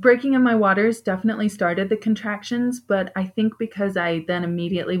breaking of my waters definitely started the contractions, but I think because I then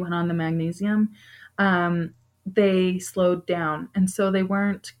immediately went on the magnesium, they slowed down. And so they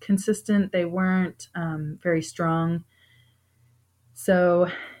weren't consistent, they weren't very strong. So,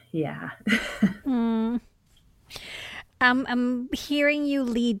 yeah. Mm. I'm hearing you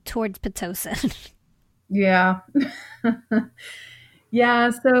lead towards Pitocin. Yeah. Yeah,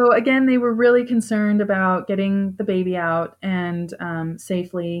 so again, they were really concerned about getting the baby out and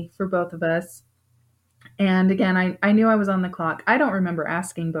safely for both of us. And again, I knew I was on the clock. I don't remember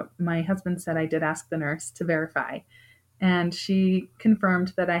asking, but my husband said I did ask the nurse to verify. And she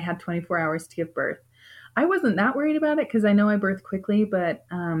confirmed that I had 24 hours to give birth. I wasn't that worried about it because I know I birthed quickly, but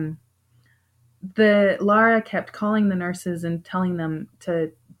the Lara kept calling the nurses and telling them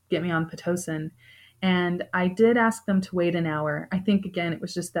to get me on Pitocin. And I did ask them to wait an hour. I think, again, it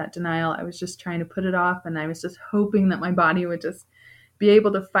was just that denial. I was just trying to put it off, and I was just hoping that my body would just be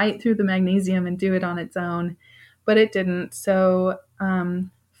able to fight through the magnesium and do it on its own. But it didn't. So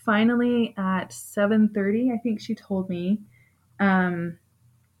finally at 7:30, I think she told me, um,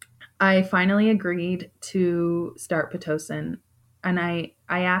 I finally agreed to start Pitocin. And I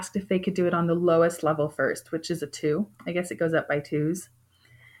asked if they could do it on the lowest level first, which is a 2. I guess it goes up by 2s.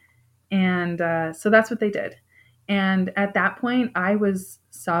 And so that's what they did. And at that point, I was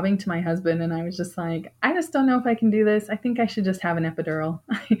sobbing to my husband, and I was just like, I just don't know if I can do this. I think I should just have an epidural.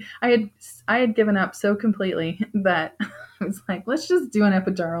 I had given up so completely that I was like, let's just do an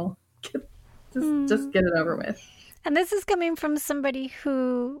epidural. Just get it over with. And this is coming from somebody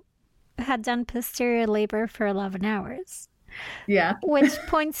who had done posterior labor for 11 hours, Yeah. which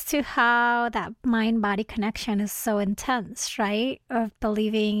points to how that mind body connection is so intense, right? Of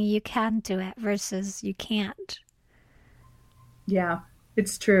believing you can do it versus you can't. Yeah,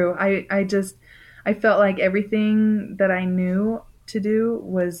 it's true. I felt like everything that I knew to do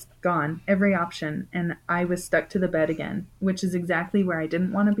was gone, every option, and I was stuck to the bed again, which is exactly where I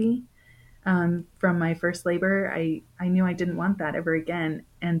didn't want to be. From my first labor, I knew I didn't want that ever again,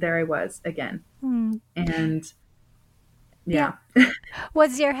 and there I was again. Hmm. And Yeah. yeah.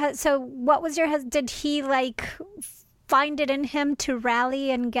 Was your so what was your husband? Did he like find it in him to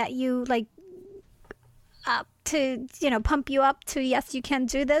rally and get you like up to pump you up to yes you can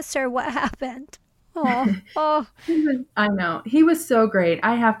do this, or what happened? Oh, oh. I know. He was so great.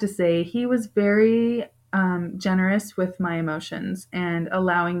 I have to say, he was very generous with my emotions and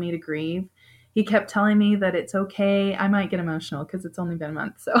allowing me to grieve. He kept telling me that it's okay. I might get emotional because it's only been a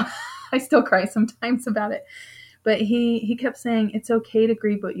month, so I still cry sometimes about it. But he kept saying it's okay to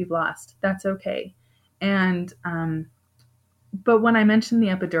grieve what you've lost. That's okay. And but when I mentioned the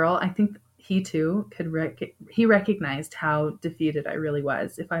epidural, I think he too he recognized how defeated I really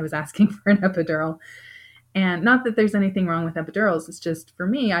was if I was asking for an epidural. And not that there's anything wrong with epidurals. It's just for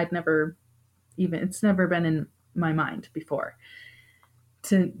me, it's never been in my mind before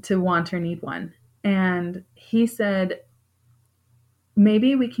to want or need one. And he said,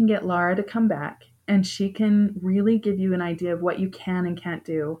 maybe we can get Lara to come back and she can really give you an idea of what you can and can't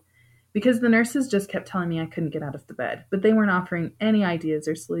do. Because the nurses just kept telling me I couldn't get out of the bed, but they weren't offering any ideas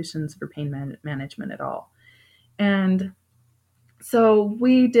or solutions for pain management at all. And so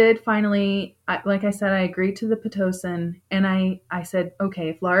we did finally, like I said, I agreed to the Pitocin, and I said, okay,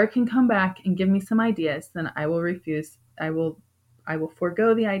 if Lara can come back and give me some ideas, then I will refuse. I will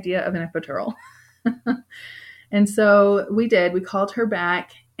forego the idea of an epidural. And so we did. We called her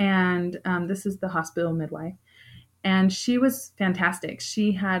back, and this is the hospital midwife, and she was fantastic.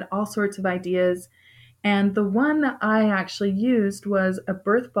 She had all sorts of ideas, and the one that I actually used was a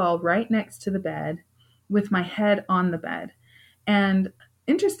birth ball right next to the bed with my head on the bed. And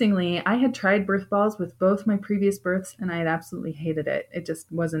interestingly, I had tried birth balls with both my previous births and I had absolutely hated it. It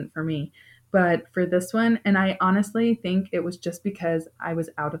just wasn't for me. But for this one, and I honestly think it was just because I was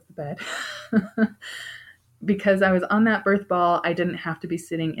out of the bed. Because I was on that birth ball, I didn't have to be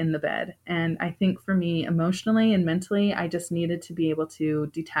sitting in the bed. And I think for me, emotionally and mentally, I just needed to be able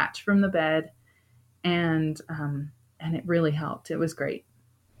to detach from the bed, and it really helped. It was great.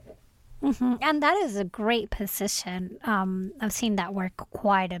 And that is a great position. I've seen that work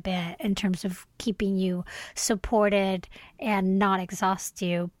quite a bit in terms of keeping you supported and not exhaust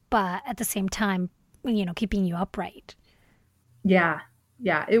you, but at the same time, keeping you upright. Yeah.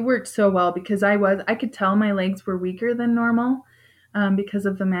 Yeah, it worked so well because I could tell my legs were weaker than normal. because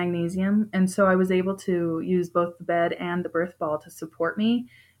of the magnesium. And so I was able to use both the bed and the birth ball to support me,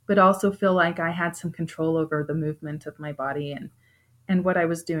 but also feel like I had some control over the movement of my body and what I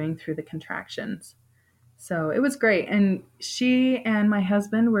was doing through the contractions. So it was great. And she and my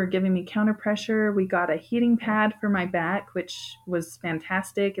husband were giving me counter pressure. We got a heating pad for my back, which was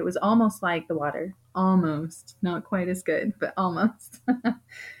fantastic. It was almost like the water. Almost. Not quite as good, but almost.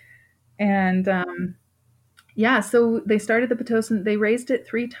 And yeah, so they started the Pitocin. They raised it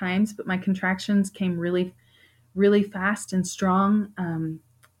 3 times, but my contractions came really, really fast and strong.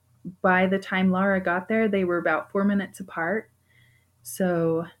 By the time Laura got there, they were about 4 minutes apart.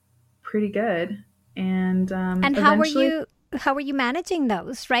 So pretty good. And And eventually, how were you managing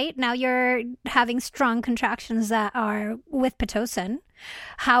those, right? Now you're having strong contractions that are with Pitocin.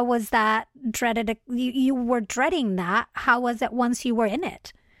 How was that dreaded? You were dreading that. How was it once you were in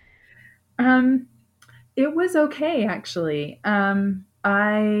it? um, it was okay actually.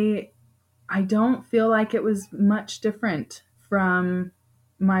 I don't feel like it was much different from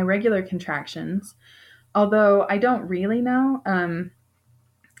my regular contractions, although I don't really know.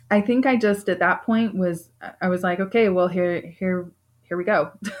 I think I just at that point I was like, okay, well here we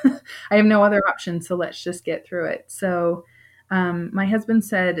go. I have no other option, so let's just get through it. So my husband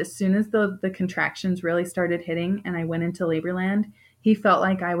said as soon as the contractions really started hitting and I went into labor land, he felt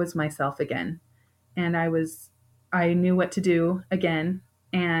like I was myself again, and I knew what to do again,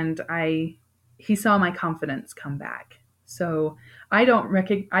 and he saw my confidence come back. So I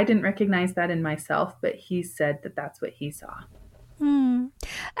didn't recognize that in myself, but he said that that's what he saw. Hmm.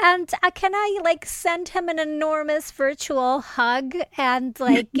 And can I like send him an enormous virtual hug and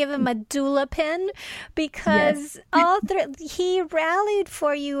like give him a doula pin Yes. because he rallied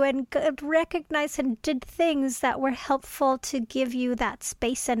for you and recognized and did things that were helpful to give you that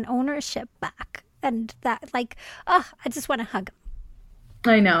space and ownership back. And that like, oh, I just want to hug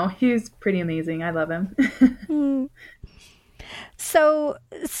I know. He's pretty amazing. I love him. him. So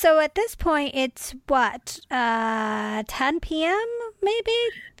at this point, it's what, 10 p.m. maybe?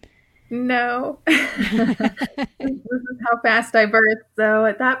 No. This is how fast I birthed. So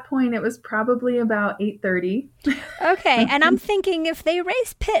at that point it was probably about 8:30. Okay, and I'm thinking if they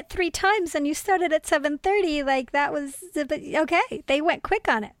raised Pitt 3 times and you started at 7:30, like that was okay. They went quick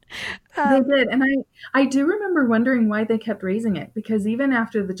on it. They Um, did. And I do remember wondering why they kept raising it, because even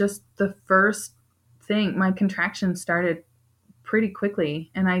after just the first thing, my contractions started pretty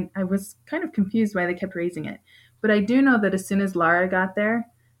quickly, and I was kind of confused why they kept raising it. But I do know that as soon as Lara got there,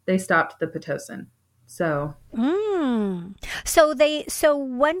 they stopped the Pitocin. So, so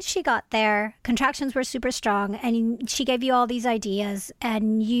when she got there, contractions were super strong, and she gave you all these ideas,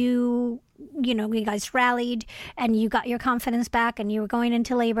 and you guys rallied, and you got your confidence back, and you were going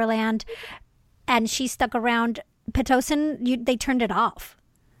into labor land, and she stuck around. Pitocin, they turned it off.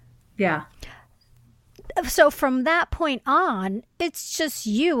 yeah. So from that point on, it's just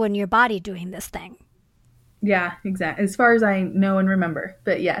you and your body doing this thing. Yeah, exactly. As far as I know and remember.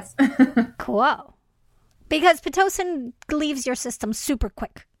 But yes. Cool. Because Pitocin leaves your system super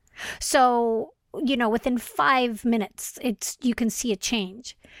quick. So, within 5 minutes, you can see a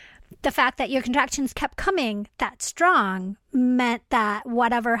change. The fact that your contractions kept coming that strong meant that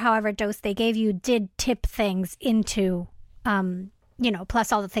however dose they gave you did tip things into,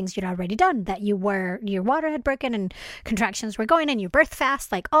 plus all the things you'd already done, that your water had broken and contractions were going and you birthed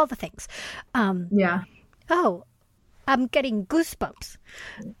fast, like all the things. Yeah. Oh, I'm getting goosebumps.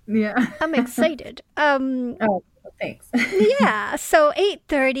 Yeah. I'm excited. Oh, thanks. Yeah. So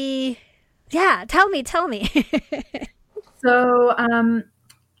 8:30. Yeah. Tell me. So,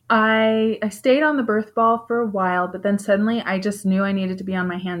 I stayed on the birth ball for a while, but then suddenly I just knew I needed to be on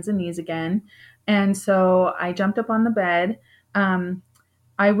my hands and knees again. And so I jumped up on the bed. Um,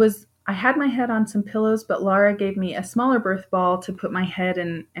 I had my head on some pillows, but Laura gave me a smaller birth ball to put my head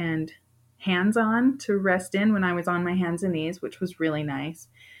and hands on to rest in when I was on my hands and knees, which was really nice.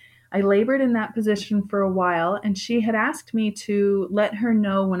 I labored in that position for a while, and she had asked me to let her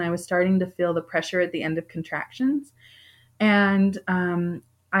know when I was starting to feel the pressure at the end of contractions. And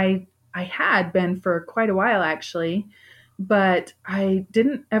I had been for quite a while actually, but I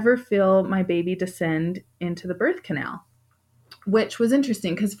didn't ever feel my baby descend into the birth canal, which was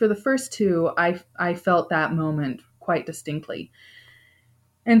interesting because for the first two, I felt that moment quite distinctly.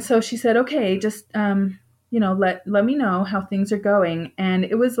 And so she said, "Okay, just let me know how things are going." And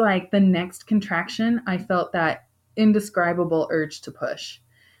it was like the next contraction, I felt that indescribable urge to push,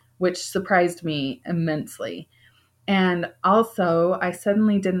 which surprised me immensely. And also, I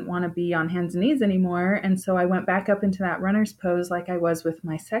suddenly didn't want to be on hands and knees anymore. And so I went back up into that runner's pose like I was with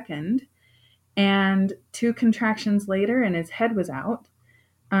my second. And 2 contractions later, and his head was out.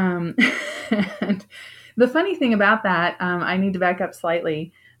 Um, and the funny thing about that, I need to back up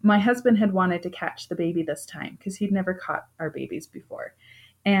slightly. My husband had wanted to catch the baby this time because he'd never caught our babies before.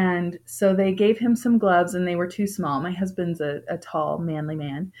 And so they gave him some gloves and they were too small. My husband's a tall, manly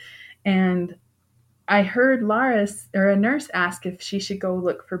man. And I heard Lara, or a nurse, ask if she should go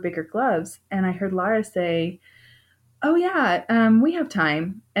look for bigger gloves. And I heard Lara say, "Oh, yeah, we have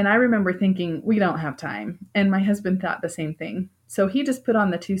time." And I remember thinking, we don't have time. And my husband thought the same thing. So he just put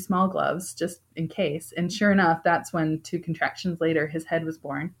on the 2 small gloves just in case. And sure enough, that's when 2 contractions later, his head was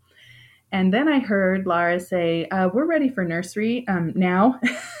born. And then I heard Lara say, "We're ready for nursery now."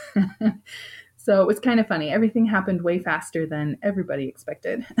 So it was kind of funny. Everything happened way faster than everybody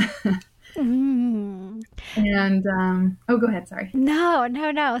expected. Mm. And, oh, go ahead. Sorry. No,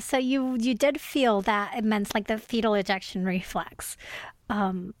 no, no. So you did feel that immense, like the fetal ejection reflex.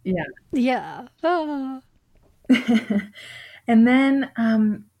 Um, Yeah. yeah. Oh. And then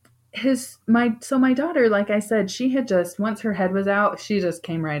my daughter, like I said, she had just, once her head was out, she just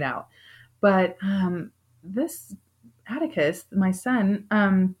came right out. But this Atticus, my son,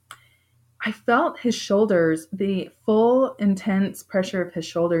 I felt his shoulders, the full intense pressure of his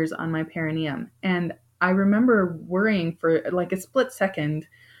shoulders on my perineum. And I remember worrying for like a split second,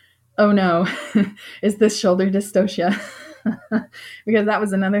 oh no, is this shoulder dystocia? Because that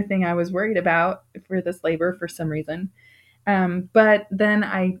was another thing I was worried about for this labor for some reason. But then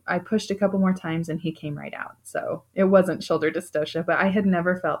I pushed a couple more times and he came right out. So it wasn't shoulder dystocia, but I had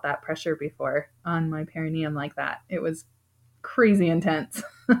never felt that pressure before on my perineum like that. It was crazy intense.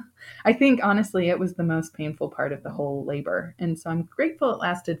 I think honestly, it was the most painful part of the whole labor. And so I'm grateful it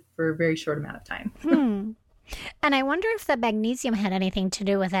lasted for a very short amount of time. Hmm. And I wonder if the magnesium had anything to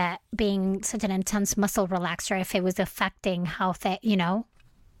do with it being such an intense muscle relaxer, if it was affecting how that.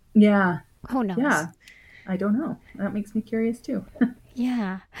 Yeah. Who knows? Yeah. I don't know. That makes me curious too.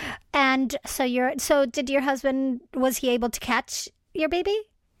 Yeah. And so did your husband, was he able to catch your baby?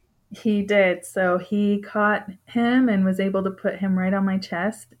 He did. So he caught him and was able to put him right on my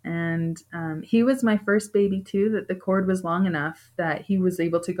chest. And he was my first baby, too, that the cord was long enough that he was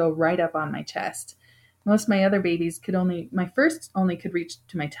able to go right up on my chest. Most of my other babies my first only could reach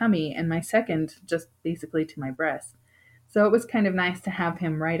to my tummy, and my second just basically to my breast. So it was kind of nice to have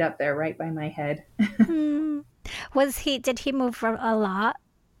him right up there, right by my head. Hmm. Did he move a lot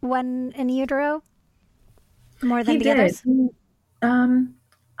when in utero? More than He the did. others? Um,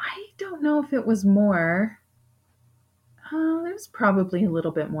 I don't know if it was more. It was probably a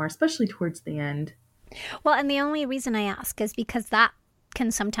little bit more, especially towards the end. Well, and the only reason I ask is because that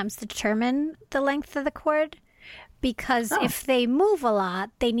can sometimes determine the length of the cord. Because Oh. if they move a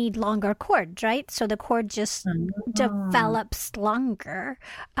lot, they need longer cords, right? So the cord just Oh. develops longer,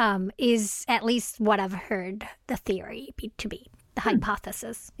 is at least what I've heard the theory to be, the Hmm.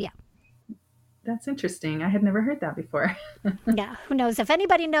 hypothesis. Yeah. That's interesting. I had never heard that before. Yeah. Who knows? If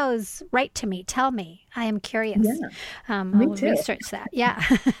anybody knows, write to me. Tell me. I am curious. Yeah, I me will too. research that. Yeah.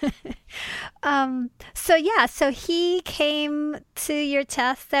 So he came to your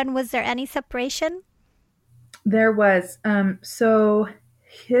test, and was there any separation? There was. So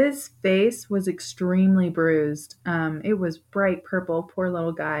his face was extremely bruised. It was bright purple, poor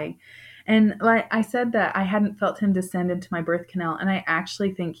little guy. And like I said, that I hadn't felt him descend into my birth canal, and I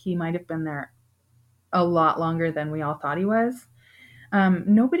actually think he might have been there a lot longer than we all thought he was.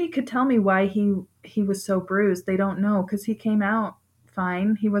 Nobody could tell me why he was so bruised. They don't know because he came out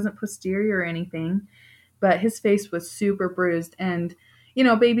fine. He wasn't posterior or anything, but his face was super bruised. And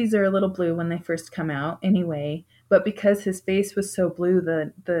babies are a little blue when they first come out anyway. But because his face was so blue,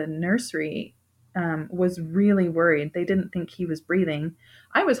 the nursery was really worried. They didn't think he was breathing.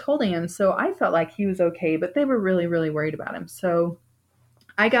 I was holding him, so I felt like he was okay, but they were really, really worried about him. So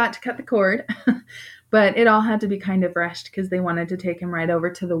I got to cut the cord, but it all had to be kind of rushed because they wanted to take him right over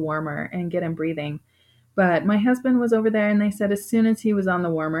to the warmer and get him breathing. But my husband was over there and they said as soon as he was on the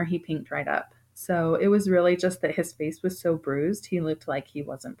warmer, he pinked right up. So it was really just that his face was so bruised, he looked like he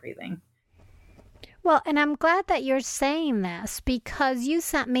wasn't breathing. Well, and I'm glad that you're saying this because you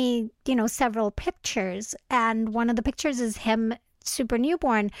sent me, several pictures, and one of the pictures is him super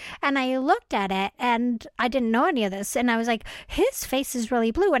newborn. And I looked at it and I didn't know any of this. And I was like, his face is really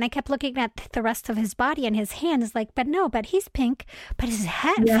blue. And I kept looking at the rest of his body, and his hand is like, but no, but he's pink, but his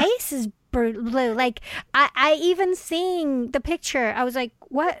Yeah. face is blue. Like, I even seeing the picture, I was like,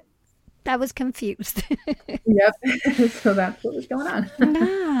 what? I was confused. Yep. So that's what was going on.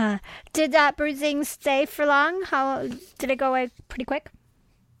 Ah, did that bruising stay for long? How did it go away pretty quick?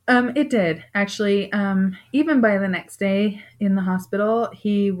 It did actually. Even by the next day in the hospital,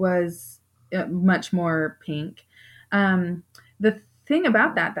 he was much more pink. The thing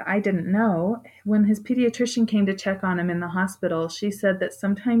about that I didn't know, when his pediatrician came to check on him in the hospital, she said that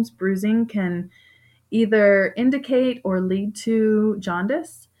sometimes bruising can either indicate or lead to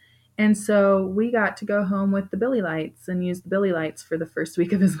jaundice. And so we got to go home with the Billy Lights and use the Billy Lights for the first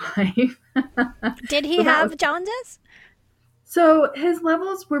week of his life. Did he So that was have jaundice? so his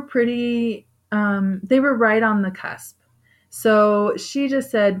levels were pretty, they were right on the cusp. So she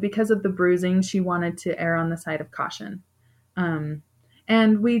just said because of the bruising, she wanted to err on the side of caution. Um,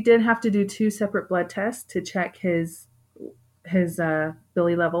 and we did have to do 2 separate blood tests to check his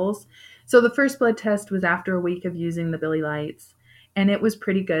Billy levels. So the first blood test was after a week of using the Billy Lights, and it was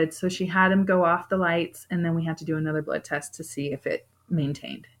pretty good. So she had him go off the lights, and then we had to do another blood test to see if it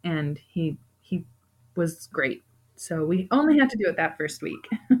maintained. And he was great. So we only had to do it that first week.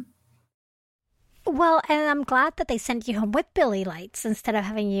 Well, and I'm glad that they sent you home with Billy Lights instead of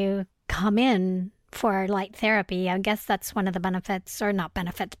having you come in for light therapy. I guess that's one of the benefits, or not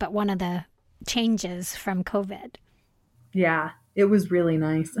benefits, but one of the changes from COVID. Yeah, it was really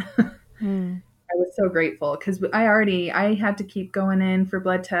nice. Mm. I was so grateful because I had to keep going in for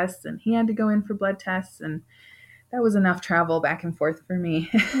blood tests, and he had to go in for blood tests, and that was enough travel back and forth for me.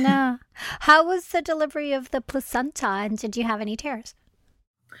 No. How was the delivery of the placenta, and did you have any tears?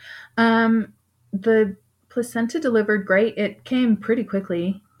 um, the placenta delivered great. It came pretty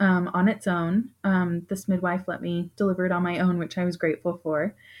quickly on its own. This midwife let me deliver it on my own, which I was grateful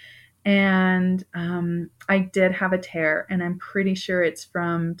for. And I did have a tear, and I'm pretty sure it's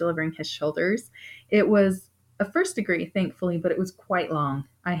from delivering his shoulders. It was a first degree, thankfully, but it was quite long.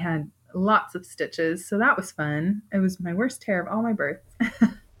 I had lots of stitches, so that was fun. It was my worst tear of all my births.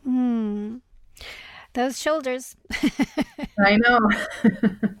 Hmm. Those shoulders. I know.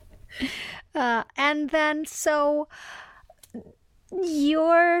 And then, so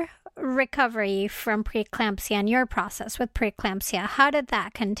your recovery from preeclampsia and your process with preeclampsia, how did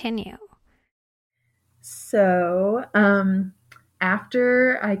that continue? So,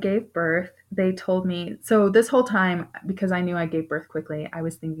 after I gave birth, they told me. So this whole time, because I knew I gave birth quickly, I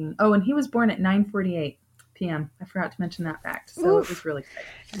was thinking, oh, and he was born at 9:48 p.m. I forgot to mention that fact. So it was Oof. really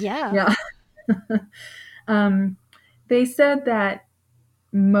quick. Yeah. Yeah. um, they said that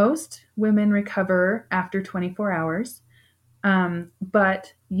most women recover after 24 hours,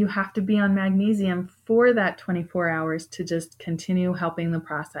 but you have to be on magnesium for that 24 hours to just continue helping the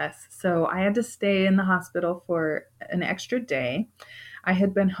process. So I had to stay in the hospital for an extra day. I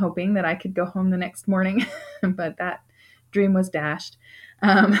had been hoping that I could go home the next morning, but that dream was dashed.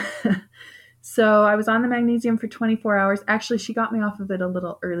 Um, so I was on the magnesium for 24 hours. Actually, she got me off of it a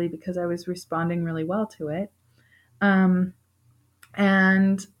little early because I was responding really well to it. Um,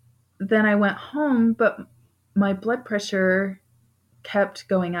 and then I went home, but my blood pressure kept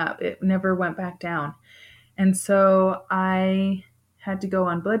going up. It never went back down. And so I had to go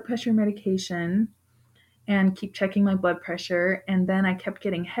on blood pressure medication and keep checking my blood pressure. And then I kept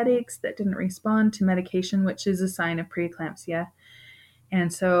getting headaches that didn't respond to medication, which is a sign of preeclampsia.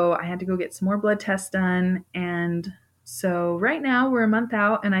 And so I had to go get some more blood tests done. And so right now we're a month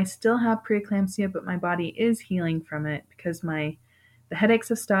out and I still have preeclampsia, but my body is healing from it because the headaches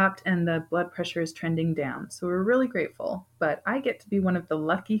have stopped and the blood pressure is trending down. So we're really grateful. But I get to be one of the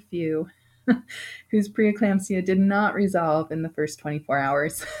lucky few whose preeclampsia did not resolve in the first 24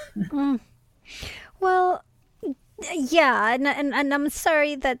 hours. Mm. Well, yeah, and I'm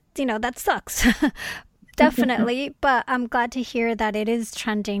sorry that, that sucks. Definitely, but I'm glad to hear that it is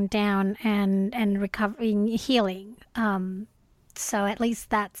trending down and recovering, healing. So at least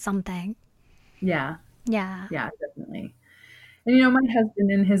that's something. Yeah, Yeah. yeah, definitely. And my husband,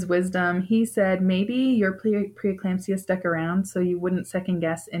 in his wisdom, he said maybe your preeclampsia stuck around so you wouldn't second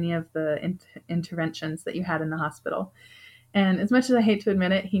guess any of the interventions that you had in the hospital. And as much as I hate to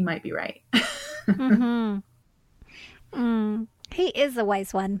admit it, he might be right. Mm-hmm. Mm. He is a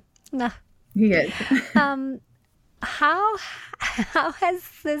wise one. Ugh. He is. Um, how has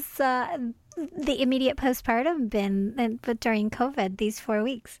this the immediate postpartum been during COVID these 4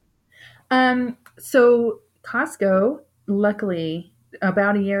 weeks? So Costco, luckily,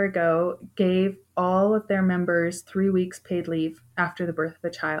 about a year ago, gave all of their members 3 weeks paid leave after the birth of a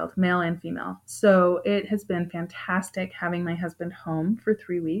child, male and female. So it has been fantastic having my husband home for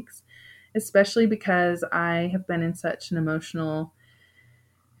 3 weeks, especially because I have been in such an emotional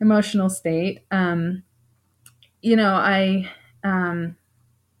state. I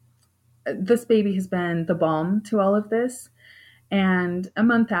this baby has been the balm to all of this. And a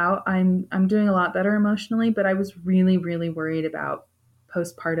month out, I'm doing a lot better emotionally, but I was really, really worried about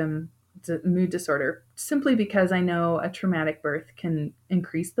postpartum mood disorder simply because I know a traumatic birth can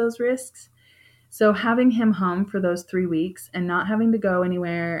increase those risks. So having him home for those 3 weeks and not having to go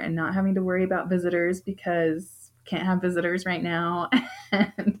anywhere and not having to worry about visitors because can't have visitors right now,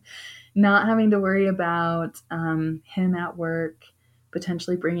 and not having to worry about him at work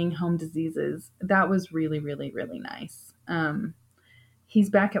potentially bringing home diseases, that was really, really, really nice. He's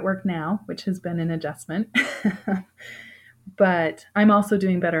back at work now, which has been an adjustment. But I'm also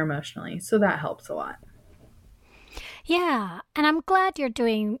doing better emotionally, so that helps a lot. Yeah, and I'm glad you're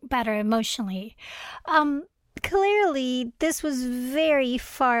doing better emotionally. Um, Clearly, this was very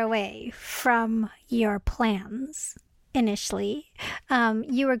far away from your plans initially.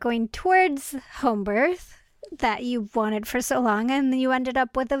 You were going towards home birth that you wanted for so long, and you ended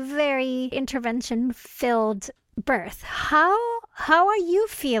up with a very intervention filled birth. How are you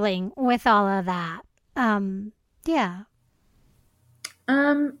feeling with all of that? Yeah.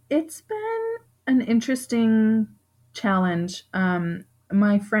 It's been an interesting challenge.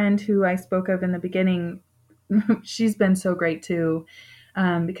 My friend who I spoke of in the beginning, she's been so great too,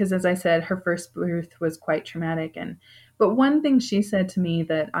 because as I said, her first birth was quite traumatic. But one thing she said to me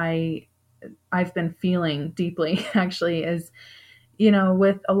that I've been feeling deeply actually is,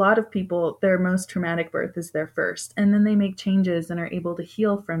 with a lot of people, their most traumatic birth is their first, and then they make changes and are able to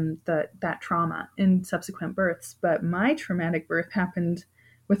heal from that trauma in subsequent births. But my traumatic birth happened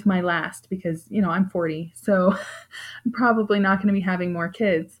with my last because, I'm 40, so I'm probably not going to be having more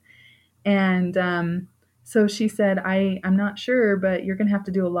kids. And so she said, I'm not sure, but you're going to have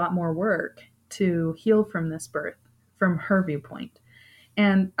to do a lot more work to heal from this birth, from her viewpoint.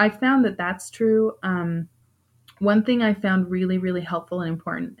 And I found that that's true. One thing I found really, really helpful and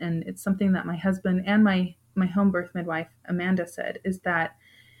important, and it's something that my husband and my home birth midwife, Amanda, said, is that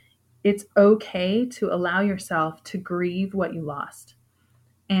it's okay to allow yourself to grieve what you lost.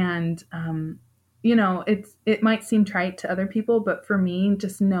 And, it might seem trite to other people, but for me,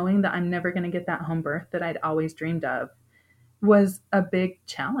 just knowing that I'm never going to get that home birth that I'd always dreamed of was a big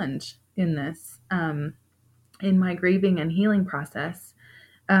challenge in this, in my grieving and healing process.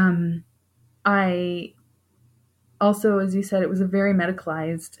 I also, as you said, it was a very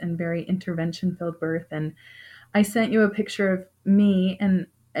medicalized and very intervention filled birth. And I sent you a picture of me, and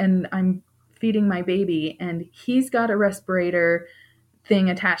I'm feeding my baby, and he's got a respirator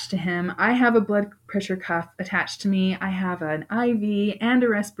thing attached to him. I have a blood pressure cuff attached to me. I have an IV and a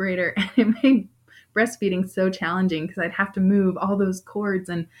respirator, and it made breastfeeding so challenging because I'd have to move all those cords.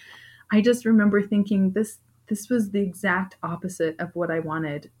 And I just remember thinking this was the exact opposite of what I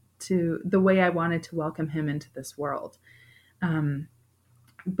wanted the way I wanted to welcome him into this world. Um,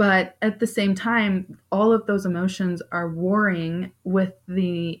 but at the same time, all of those emotions are warring with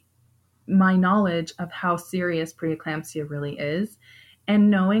my knowledge of how serious preeclampsia really is, and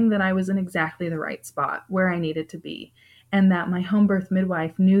knowing that I was in exactly the right spot where I needed to be, and that my home birth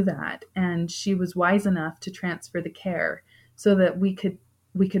midwife knew that, and she was wise enough to transfer the care so that we could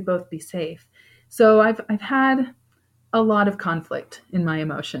both be safe. So I've had a lot of conflict in my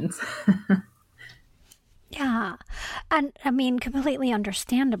emotions. Yeah. And I mean, completely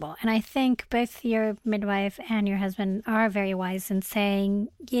understandable. And I think both your midwife and your husband are very wise in saying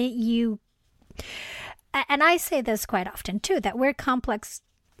and I say this quite often too, that we're complex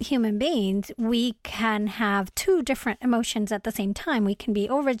human beings. We can have two different emotions at the same time. We can be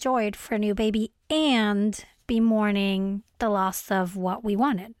overjoyed for a new baby and be mourning the loss of what we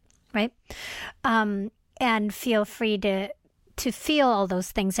wanted, right? And feel free to feel all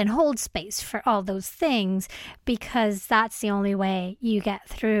those things and hold space for all those things, because that's the only way you get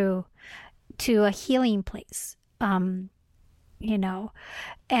through to a healing place. You know,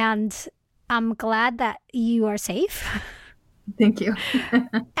 and I'm glad that you are safe. Thank you.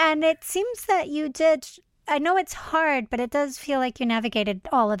 And it seems that you did. I know it's hard, but it does feel like you navigated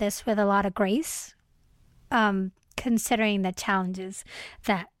all of this with a lot of grace, considering the challenges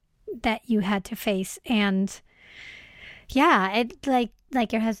that you had to face. And yeah, it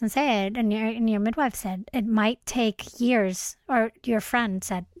like your husband said, and your midwife said, it might take years, or your friend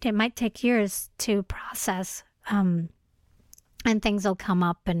said it might take years to process, and things will come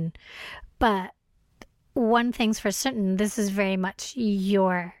up. But one thing's for certain, this is very much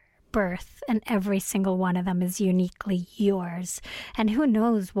your birth, and every single one of them is uniquely yours. And who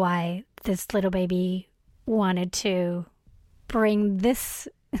knows why this little baby wanted to bring this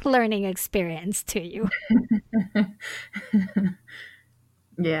learning experience to you.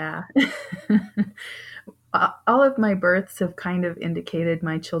 Yeah. All of my births have kind of indicated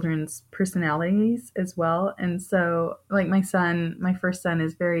my children's personalities as well. And so, like my first son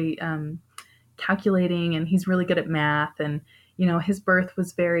is very calculating, and he's really good at math. And, his birth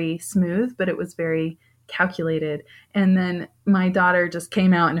was very smooth, but it was very calculated. And then my daughter just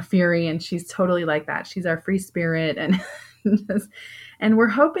came out in a fury, and she's totally like that. She's our free spirit. And we're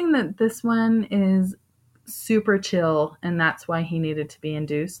hoping that this one is super chill, and that's why he needed to be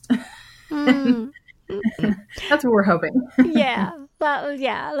induced. That's what we're hoping. Yeah. Well,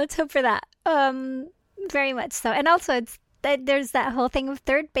 yeah, let's hope for that. Very much so. And also there's that whole thing of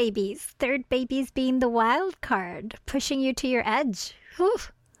third babies being the wild card, pushing you to your edge. Whew.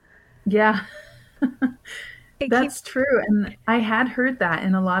 Yeah. That's true. And I had heard that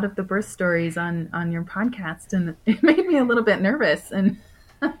in a lot of the birth stories on your podcast, and it made me a little bit nervous. And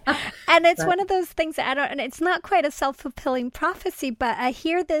it's one of those things that and it's not quite a self-fulfilling prophecy, but I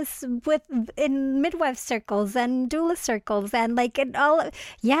hear this in midwife circles and doula circles and like in all,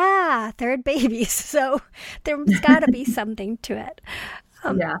 third babies. So there's got to be something to it.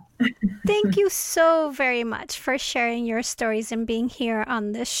 Yeah. Thank you so very much for sharing your stories and being here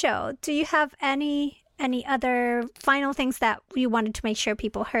on this show. Do you have any other final things that you wanted to make sure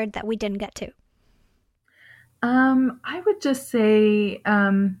people heard that we didn't get to? I would just say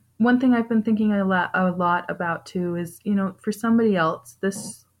one thing I've been thinking a lot about too is, for somebody else,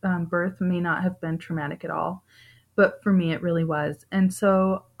 this birth may not have been traumatic at all, but for me, it really was. And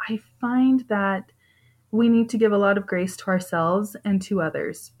so I find that we need to give a lot of grace to ourselves and to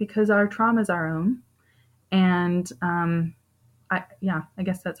others, because our trauma is our own. And I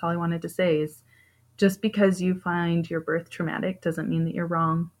guess that's all I wanted to say is, just because you find your birth traumatic doesn't mean that you're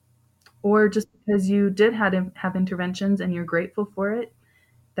wrong. Or just because you did have interventions and you're grateful for it,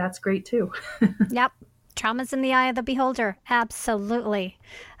 that's great too. Yep. Trauma's in the eye of the beholder. Absolutely.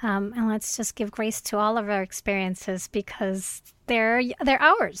 And let's just give grace to all of our experiences, because they're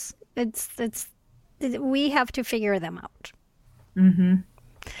ours. We have to figure them out. Mm-hmm.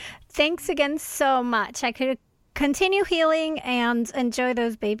 Thanks again so much. I could continue healing and enjoy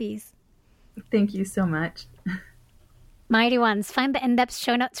those babies. Thank you so much. Mighty Ones, find the in-depth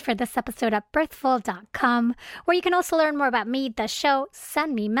show notes for this episode at birthful.com, where you can also learn more about me, the show,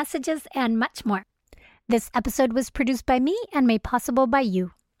 send me messages, and much more. This episode was produced by me and made possible by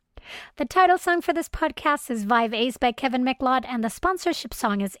you. The title song for this podcast is Vive Ace by Kevin MacLeod, and the sponsorship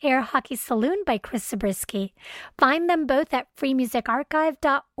song is Air Hockey Saloon by Chris Zabriskie. Find them both at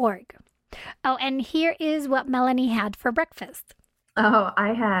freemusicarchive.org. Oh, and here is what Melanie had for breakfast. Oh,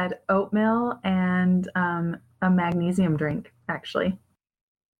 I had oatmeal and a magnesium drink, actually.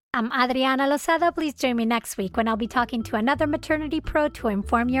 I'm Adriana Lozada. Please join me next week when I'll be talking to another maternity pro to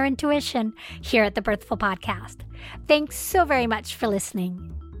inform your intuition here at the Birthful Podcast. Thanks so very much for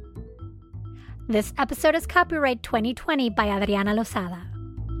listening. This episode is copyright 2020 by Adriana Lozada.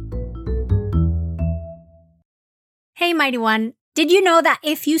 Hey, Mighty One. Did you know that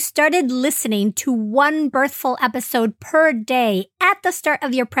if you started listening to one Birthful episode per day at the start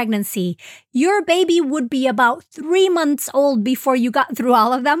of your pregnancy, your baby would be about 3 months old before you got through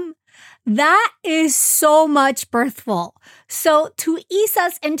all of them? That is so much Birthful. So to ease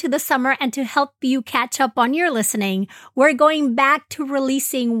us into the summer and to help you catch up on your listening, we're going back to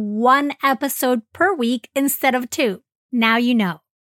releasing 1 episode per week instead of 2. Now you know.